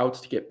jump routes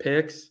to get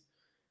picks.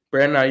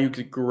 Brandon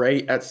Ayuk's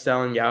great at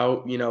selling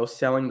out,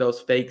 selling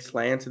those fake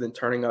slants and then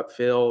turning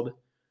upfield,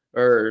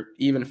 or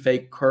even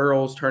fake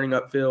curls turning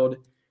upfield.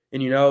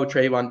 And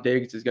Trayvon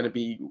Diggs is going to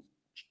be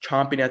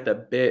chomping at the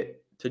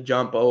bit to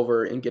jump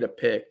over and get a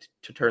pick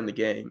to turn the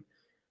game.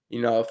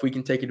 If we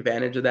can take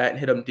advantage of that and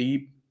hit him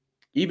deep,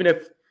 even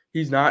if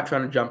he's not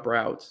trying to jump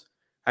routes,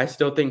 I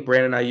still think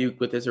Brandon Ayuk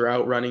with his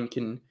route running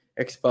can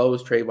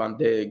expose Trayvon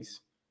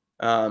Diggs.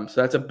 So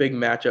that's a big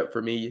matchup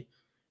for me.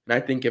 And I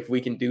think if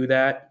we can do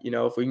that,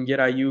 if we can get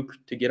Ayuk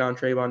to get on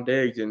Trayvon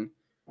Diggs, and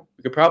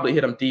we could probably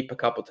hit him deep a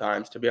couple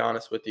times, to be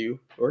honest with you,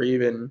 or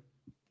even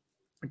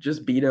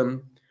just beat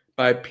him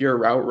by pure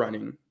route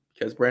running,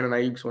 because Brandon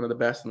Ayuk's one of the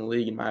best in the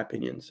league, in my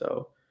opinion.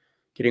 So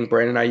getting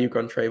Brandon Ayuk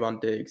on Trayvon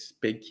Diggs,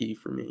 big key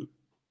for me.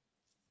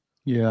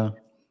 Yeah.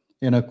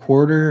 In a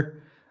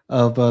quarter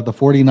of the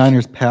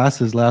 49ers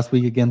passes last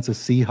week against the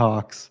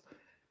Seahawks,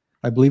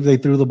 I believe they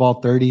threw the ball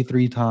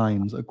 33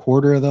 times. A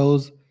quarter of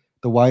those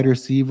the wide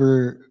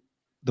receiver,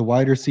 the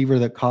wide receiver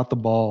that caught the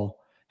ball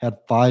had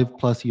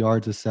 5+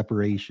 yards of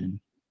separation.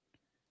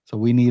 So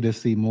we need to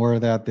see more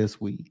of that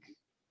this week.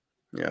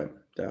 Yeah,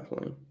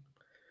 definitely.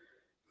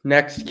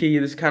 Next key,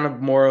 this is kind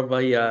of more of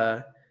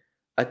a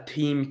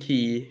team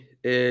key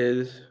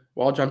is,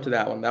 well, I'll jump to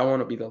that one. That one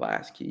will be the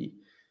last key.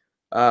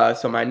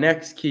 So my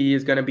next key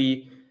is going to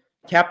be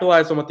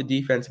capitalize on what the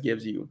defense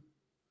gives you.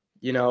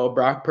 You know,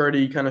 Brock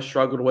Purdy kind of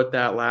struggled with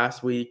that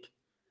last week.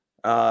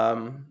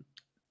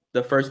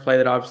 The first play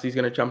that obviously is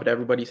going to jump at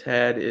everybody's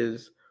head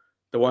is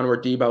the one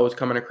where Debo was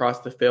coming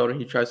across the field and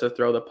he tries to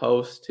throw the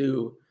post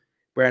to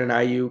Brandon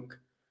Ayuk.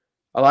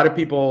 A lot of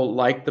people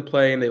like the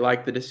play and they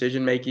like the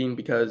decision making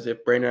because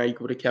if Brandon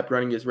Ayuk would have kept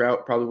running his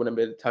route, probably wouldn't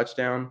have been a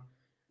touchdown.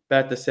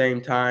 But at the same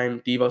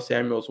time, Debo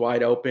Samuel's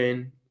wide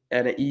open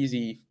and an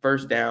easy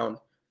first down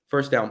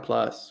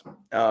plus.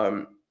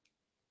 You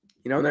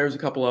know, there's a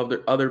couple of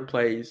other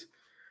plays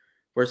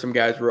where some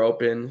guys were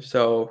open.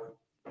 So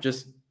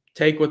just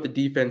take what the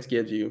defense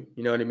gives you.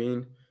 You know what I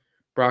mean?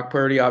 Brock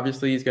Purdy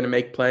obviously is going to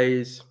make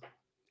plays,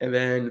 and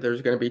then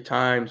there's going to be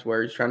times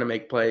where he's trying to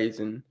make plays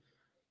and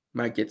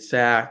might get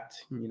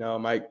sacked. You know,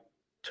 might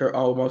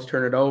almost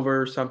turn it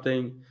over or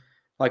something.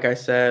 Like I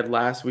said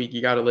last week,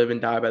 you got to live and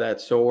die by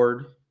that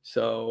sword.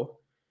 So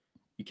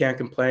you can't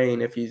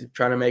complain if he's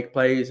trying to make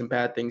plays and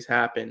bad things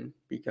happen,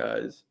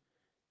 because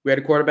we had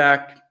a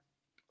quarterback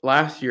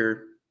last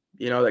year,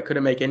 you know, that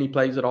couldn't make any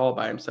plays at all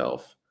by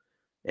himself.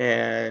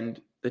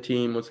 And the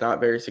team was not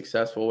very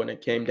successful when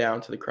it came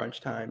down to the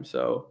crunch time.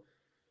 So,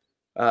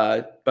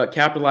 but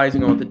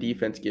capitalizing on what the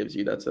defense gives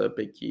you, that's a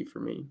big key for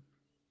me.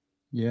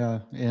 Yeah.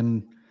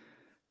 And,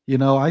 you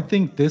know, I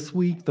think this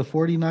week the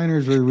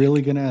 49ers are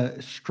really going to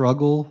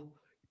struggle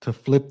to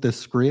flip the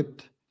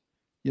script.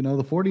 You know,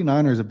 the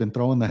 49ers have been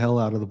throwing the hell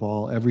out of the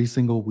ball every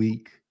single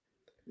week.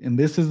 And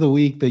this is the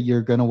week that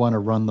you're going to want to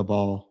run the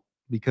ball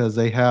because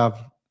they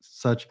have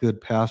such good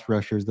pass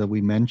rushers that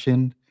we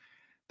mentioned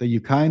that you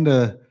kind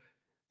of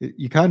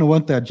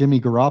want that Jimmy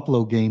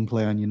Garoppolo game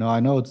plan. You know, I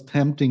know it's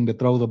tempting to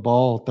throw the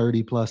ball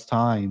 30 plus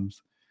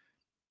times,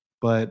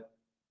 but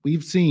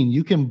we've seen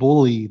you can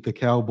bully the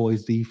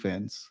Cowboys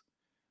defense.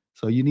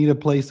 So you need to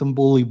play some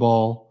bully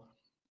ball.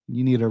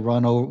 You need to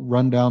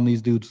run down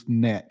these dudes'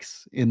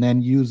 necks and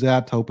then use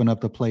that to open up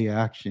the play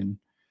action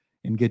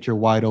and get your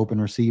wide open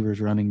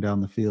receivers running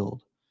down the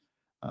field.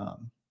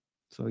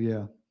 So,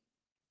 yeah.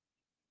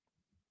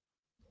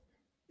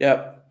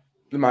 Yep.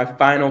 My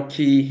final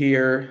key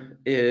here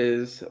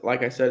is,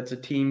 like I said, it's a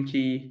team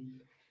key.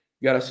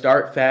 You got to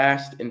start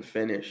fast and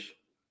finish.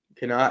 You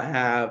cannot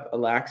have a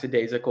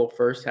lackadaisical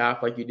first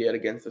half like you did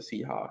against the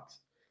Seahawks.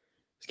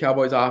 This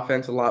Cowboys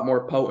offense is a lot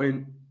more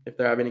potent. If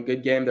they're having a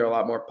good game, they're a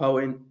lot more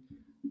potent.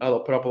 They'll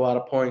put up a lot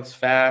of points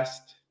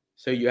fast.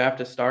 So you have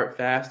to start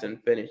fast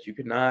and finish. You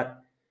cannot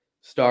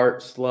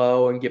start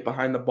slow and get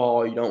behind the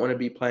ball. You don't want to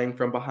be playing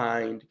from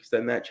behind because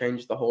then that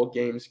changes the whole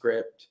game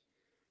script,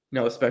 you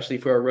know, especially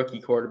for a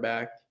rookie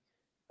quarterback.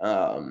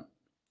 So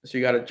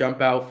you got to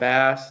jump out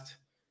fast,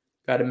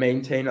 got to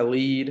maintain a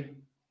lead,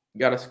 you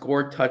got to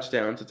score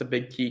touchdowns. It's a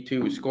big key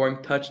too.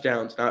 Scoring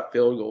touchdowns, not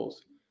field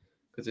goals,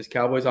 because this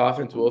Cowboys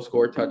offense will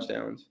score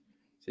touchdowns.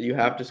 So you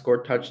have to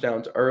score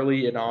touchdowns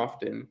early and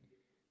often.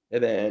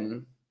 And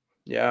then,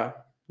 yeah,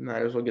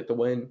 Niners will get the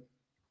win.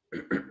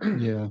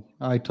 Yeah,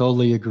 I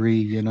totally agree.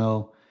 You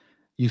know,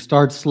 you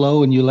start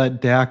slow and you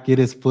let Dak get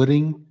his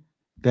footing,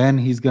 then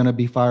he's going to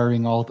be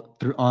firing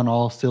on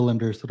all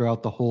cylinders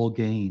throughout the whole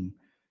game,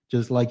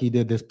 just like he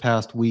did this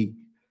past week.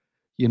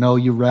 You know,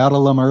 you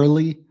rattle him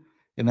early,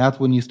 and that's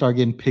when you start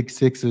getting pick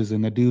sixes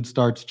and the dude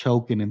starts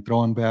choking and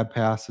throwing bad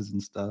passes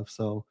and stuff.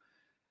 So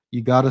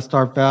you got to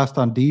start fast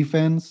on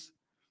defense,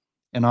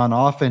 and on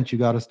offense, you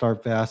got to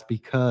start fast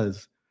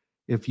because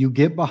if you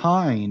get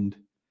behind,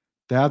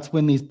 that's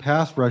when these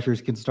pass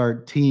rushers can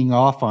start teeing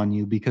off on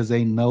you because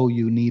they know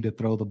you need to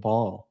throw the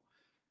ball.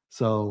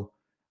 So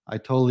I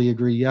totally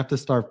agree. You have to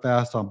start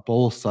fast on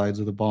both sides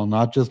of the ball,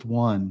 not just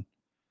one.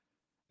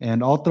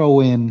 And I'll throw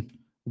in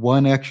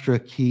one extra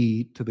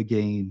key to the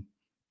game.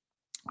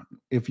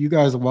 If you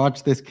guys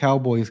watched this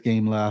Cowboys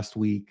game last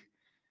week,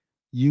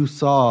 you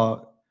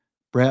saw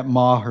Brett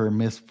Maher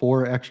miss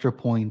 4 extra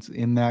points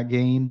in that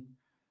game.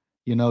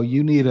 You know,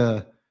 you need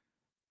to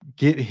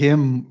get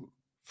him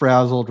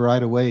frazzled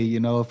right away. You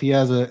know, if he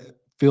has a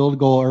field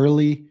goal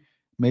early,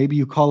 maybe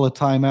you call a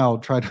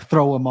timeout, try to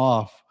throw him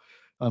off,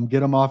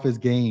 get him off his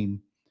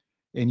game.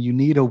 And you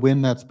need to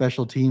win that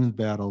special teams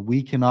battle.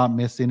 We cannot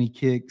miss any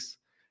kicks.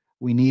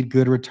 We need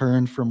good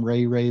returns from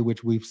Ray,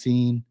 which we've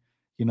seen,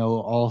 you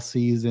know, all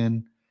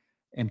season.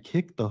 And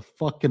kick the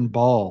fucking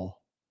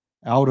ball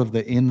out of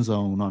the end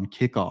zone on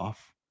kickoff.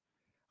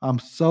 I'm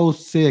so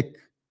sick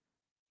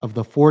of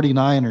the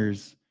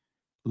 49ers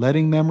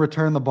letting them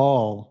return the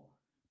ball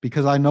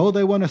because I know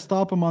they want to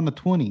stop them on the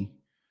 20,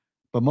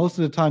 but most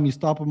of the time you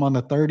stop them on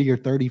the 30 or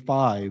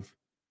 35.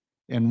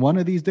 And one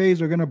of these days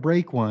they're going to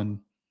break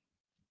one.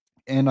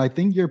 And I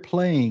think you're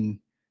playing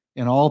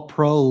an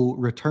all-pro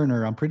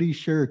returner. I'm pretty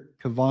sure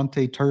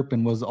Kevontae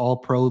Turpin was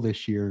all-pro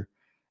this year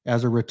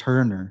as a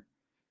returner.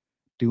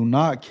 Do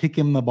not kick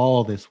him the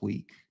ball this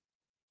week,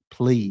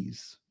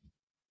 please.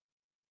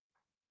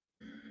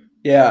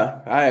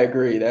 Yeah, I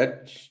agree.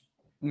 That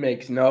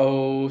makes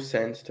no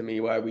sense to me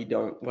why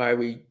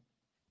we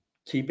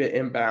keep it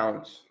in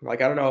bounds.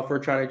 Like I don't know if we're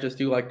trying to just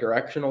do like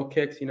directional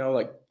kicks,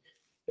 like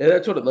yeah,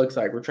 that's what it looks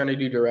like. We're trying to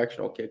do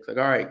directional kicks. Like,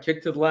 all right,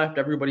 kick to the left,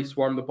 everybody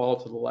swarm the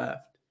ball to the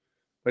left.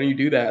 When you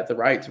do that, the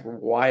right's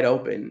wide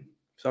open.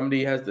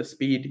 Somebody has the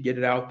speed to get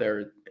it out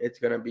there, it's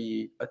gonna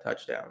be a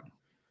touchdown.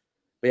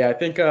 But yeah, I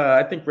think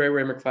Ray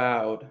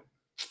McLeod. I'm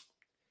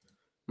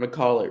gonna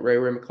call it. Ray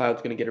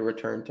McLeod's gonna get a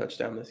return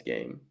touchdown this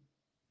game.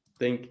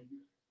 Think,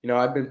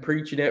 I've been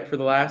preaching it for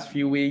the last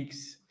few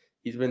weeks.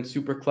 He's been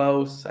super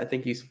close. I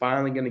think he's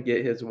finally gonna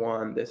get his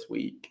one this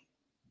week.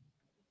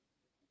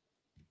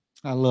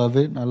 I love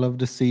it. I love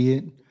to see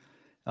it.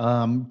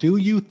 Do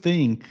you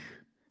think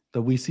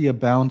that we see a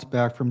bounce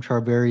back from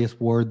Charvarius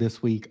Ward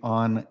this week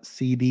on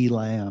CD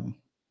Lamb?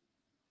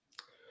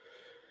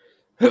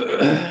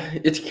 I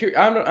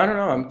don't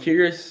know. I'm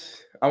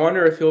curious. I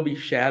wonder if he'll be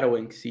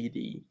shadowing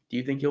CD. Do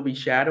you think he'll be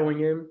shadowing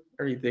him,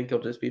 or do you think he'll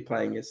just be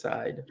playing his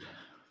side?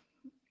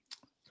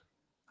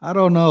 I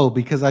don't know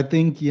because I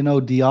think,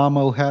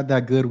 Diamo had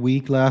that good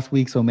week last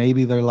week. So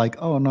maybe they're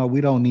like, oh, no,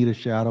 we don't need to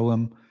shadow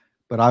him,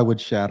 but I would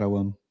shadow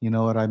him. You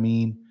know what I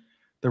mean?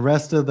 The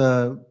rest of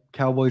the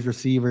Cowboys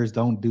receivers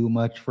don't do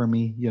much for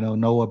me.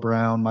 Noah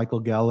Brown, Michael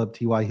Gallup,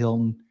 T.Y.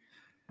 Hilton.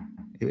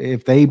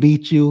 If they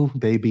beat you,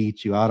 they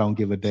beat you. I don't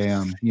give a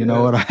damn. You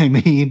know what I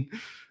mean?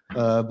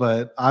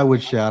 But I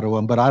would shadow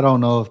them, but I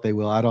don't know if they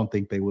will. I don't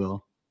think they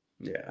will.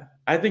 Yeah.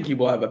 I think he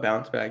will have a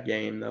bounce back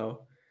game,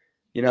 though.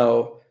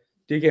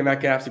 DK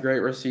Metcalf's a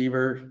great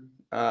receiver.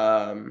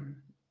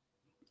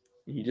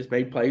 He just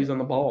made plays on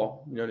the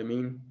ball. You know what I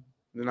mean?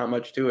 There's not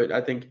much to it.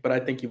 I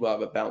think he will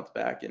have a bounce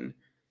back and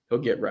he'll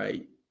get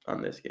right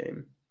on this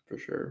game for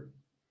sure.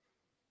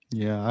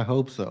 Yeah, I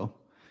hope so.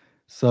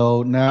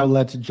 So now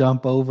let's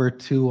jump over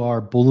to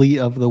our Bully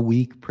of the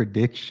Week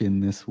prediction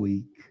this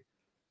week.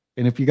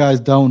 And if you guys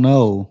don't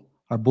know,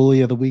 our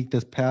Bully of the Week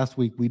this past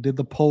week, we did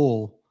the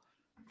poll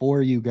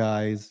for you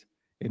guys,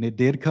 and it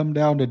did come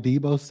down to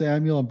Deebo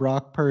Samuel and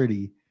Brock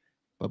Purdy,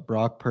 but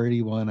Brock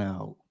Purdy won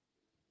out.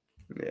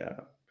 Yeah.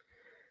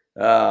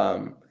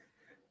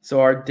 So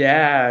our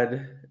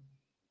dad's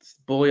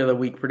Bully of the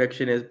Week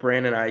prediction is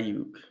Brandon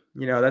Ayuk.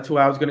 That's who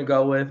I was going to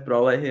go with, but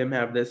I'll let him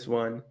have this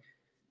one.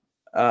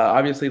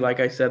 Obviously, like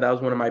I said, that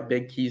was one of my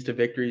big keys to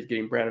victory is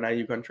getting Brandon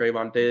Ayuk on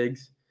Trayvon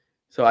Diggs.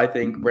 So I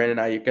think Brandon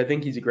Ayuk, I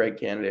think he's a great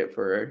candidate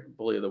for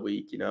Bully of the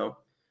Week,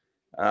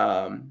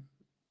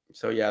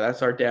 So yeah,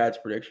 that's our dad's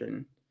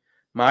prediction.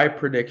 My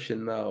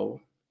prediction,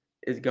 though,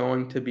 is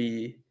going to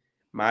be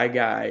my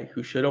guy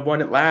who should have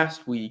won it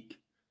last week,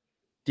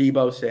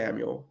 Deebo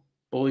Samuel.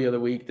 Bully of the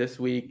Week this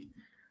week.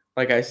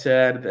 Like I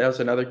said, that's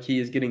another key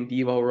is getting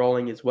Deebo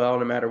rolling as well,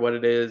 no matter what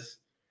it is.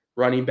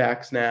 Running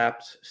back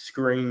snaps,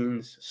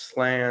 screens,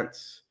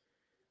 slants,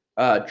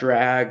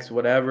 drags,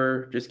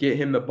 whatever. Just get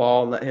him the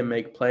ball and let him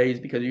make plays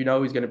because he's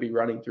going to be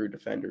running through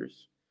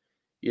defenders.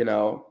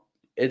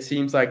 It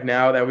seems like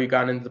now that we've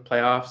gotten into the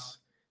playoffs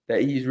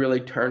that he's really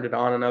turned it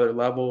on another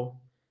level.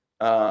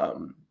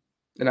 And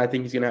I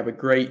think he's going to have a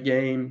great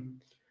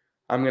game.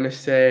 I'm going to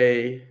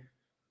say,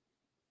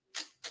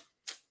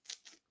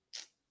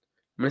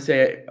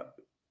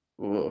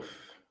 oof,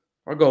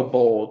 I'll go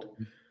bold.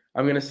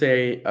 I'm going to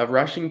say a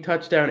rushing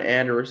touchdown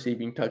and a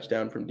receiving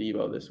touchdown from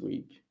Deebo this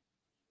week.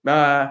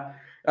 I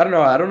don't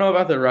know. I don't know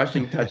about the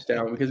rushing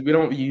touchdown because we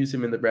don't use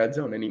him in the red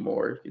zone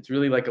anymore. It's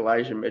really like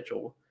Elijah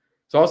Mitchell.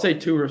 So I'll say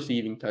two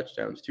receiving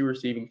touchdowns for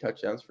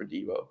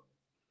Deebo.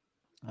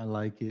 I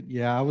like it.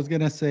 Yeah, I was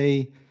going to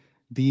say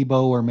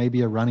Deebo or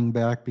maybe a running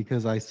back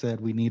because I said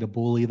we need to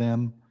bully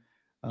them.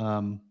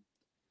 I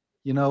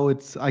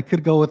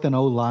could go with an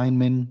O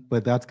lineman,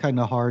 but that's kind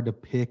of hard to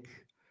pick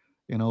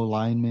an O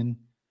lineman.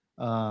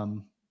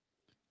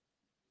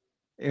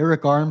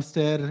 Eric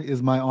Armstead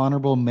is my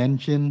honorable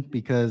mention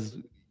because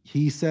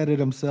he said it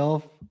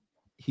himself.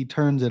 He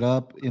turns it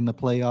up in the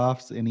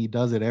playoffs and he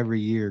does it every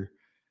year.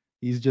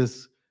 He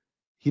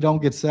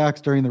don't get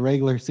sacks during the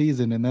regular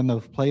season and then the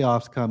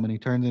playoffs come and he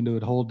turns into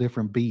a whole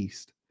different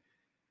beast.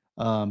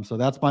 So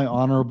that's my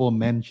honorable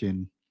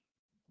mention.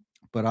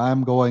 But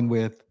I'm going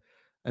with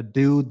a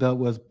dude that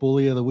was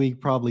Bully of the Week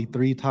probably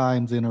 3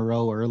 times in a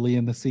row early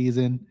in the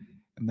season,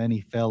 and then he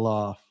fell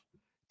off.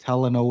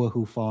 Talanoa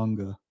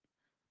Hufanga.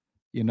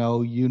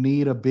 You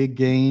need a big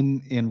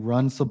game in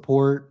run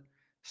support,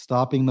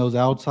 stopping those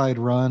outside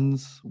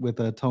runs with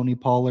a Tony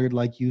Pollard,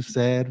 like you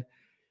said.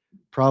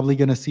 Probably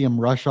going to see him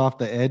rush off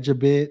the edge a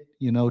bit,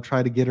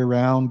 try to get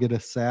around, get a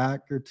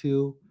sack or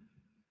two.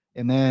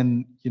 And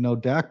then,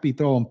 Dak be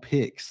throwing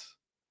picks,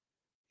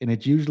 and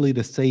it's usually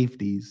the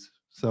safeties.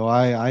 So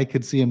I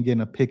could see him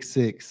getting a pick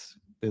 6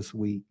 this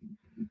week.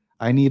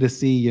 I need to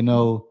see,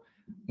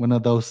 one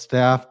of those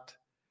stuffed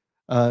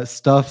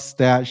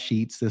stat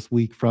sheets this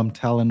week from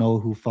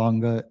Talanoa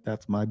Hufanga.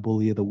 That's my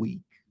Bully of the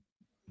Week.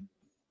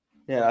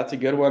 Yeah, that's a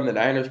good one. The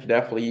Niners could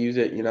definitely use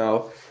it.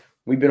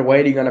 We've been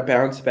waiting on a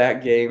bounce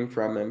back game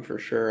from him for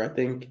sure. I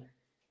think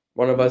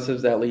one of us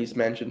has at least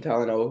mentioned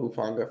Talanoa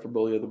Hufanga for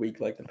Bully of the Week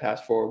like the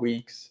past 4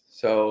 weeks.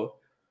 So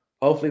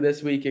hopefully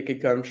this week it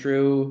could come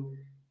true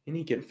and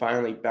he can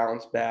finally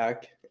bounce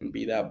back and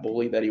be that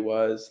bully that he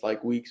was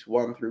like weeks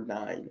 1 through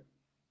 9.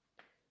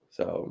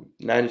 So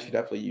Niners could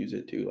definitely use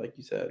it too, like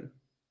you said.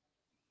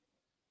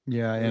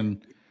 Yeah,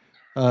 and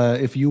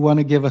if you want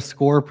to give a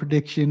score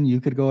prediction,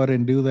 you could go ahead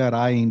and do that.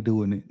 I ain't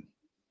doing it.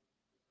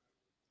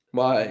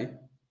 Why?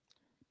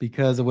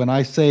 Because when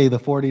I say the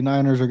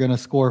 49ers are going to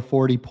score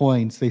 40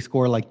 points, they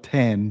score like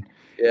 10.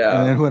 Yeah.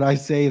 And then when I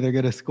say they're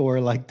going to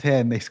score like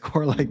 10, they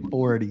score like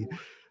 40.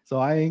 So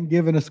I ain't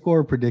giving a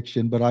score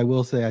prediction, but I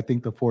will say I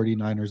think the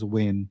 49ers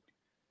win.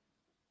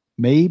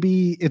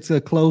 Maybe it's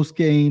a close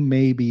game.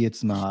 Maybe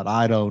it's not.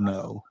 I don't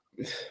know.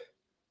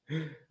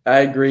 I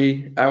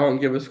agree. I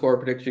won't give a score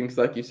prediction because,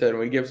 like you said,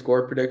 when we give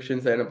score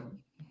predictions, they end up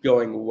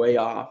going way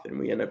off, and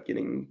we end up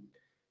getting,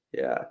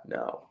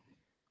 no.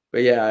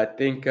 But yeah, I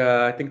think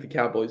the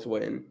Cowboys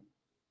win.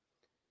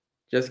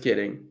 Just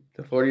kidding.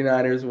 The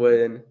 49ers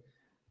win.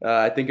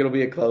 I think it'll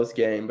be a close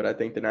game, but I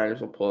think the Niners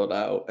will pull it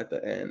out at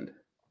the end.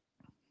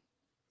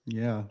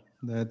 Yeah,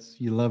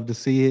 you love to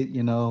see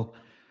it.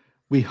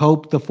 We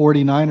hope the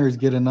 49ers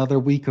get another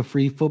week of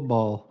free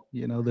football.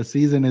 The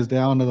season is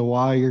down to the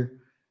wire.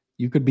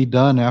 You could be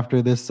done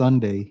after this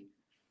Sunday.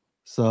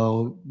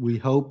 So we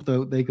hope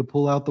that they could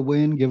pull out the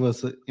win, give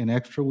us an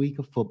extra week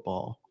of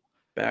football.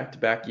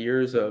 Back-to-back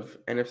years of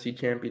NFC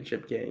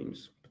Championship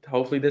games. But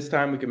hopefully this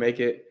time we can make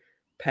it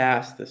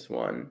past this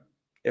one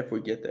if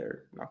we get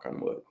there. Knock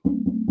on wood.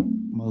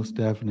 Most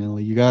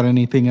definitely. You got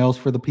anything else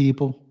for the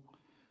people?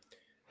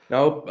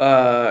 Nope.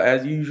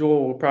 As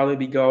usual, we'll probably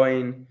be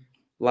going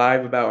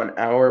live about an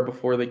hour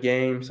before the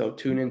game, so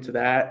tune into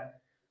that.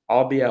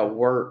 I'll be at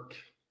work,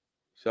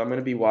 so I'm going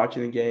to be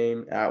watching the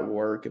game at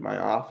work in my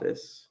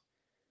office.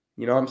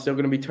 I'm still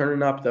going to be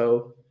turning up,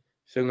 though.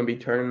 Still going to be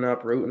turning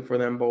up, rooting for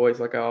them boys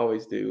like I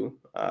always do.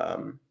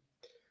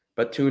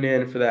 But tune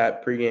in for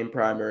that pregame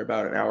primer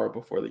about an hour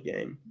before the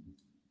game.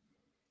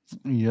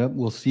 Yep.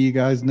 We'll see you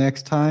guys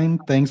next time.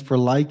 Thanks for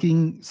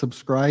liking,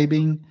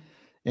 subscribing,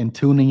 and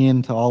tuning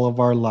in to all of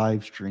our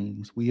live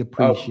streams. We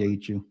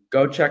appreciate you.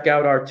 Go check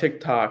out our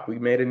TikTok. We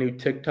made a new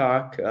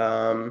TikTok.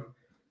 I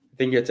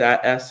think it's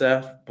at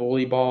SF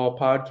BullyBall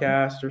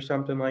Podcast or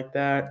something like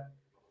that.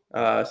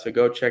 So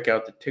go check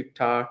out the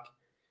TikTok.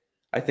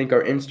 I think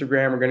our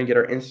Instagram, we're going to get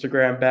our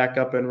Instagram back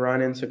up and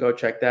running. So go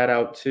check that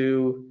out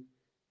too.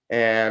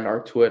 And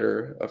our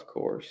Twitter, of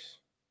course.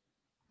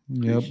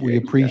 Yep, we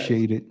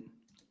appreciate it.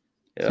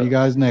 Yep. See you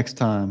guys next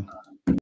time.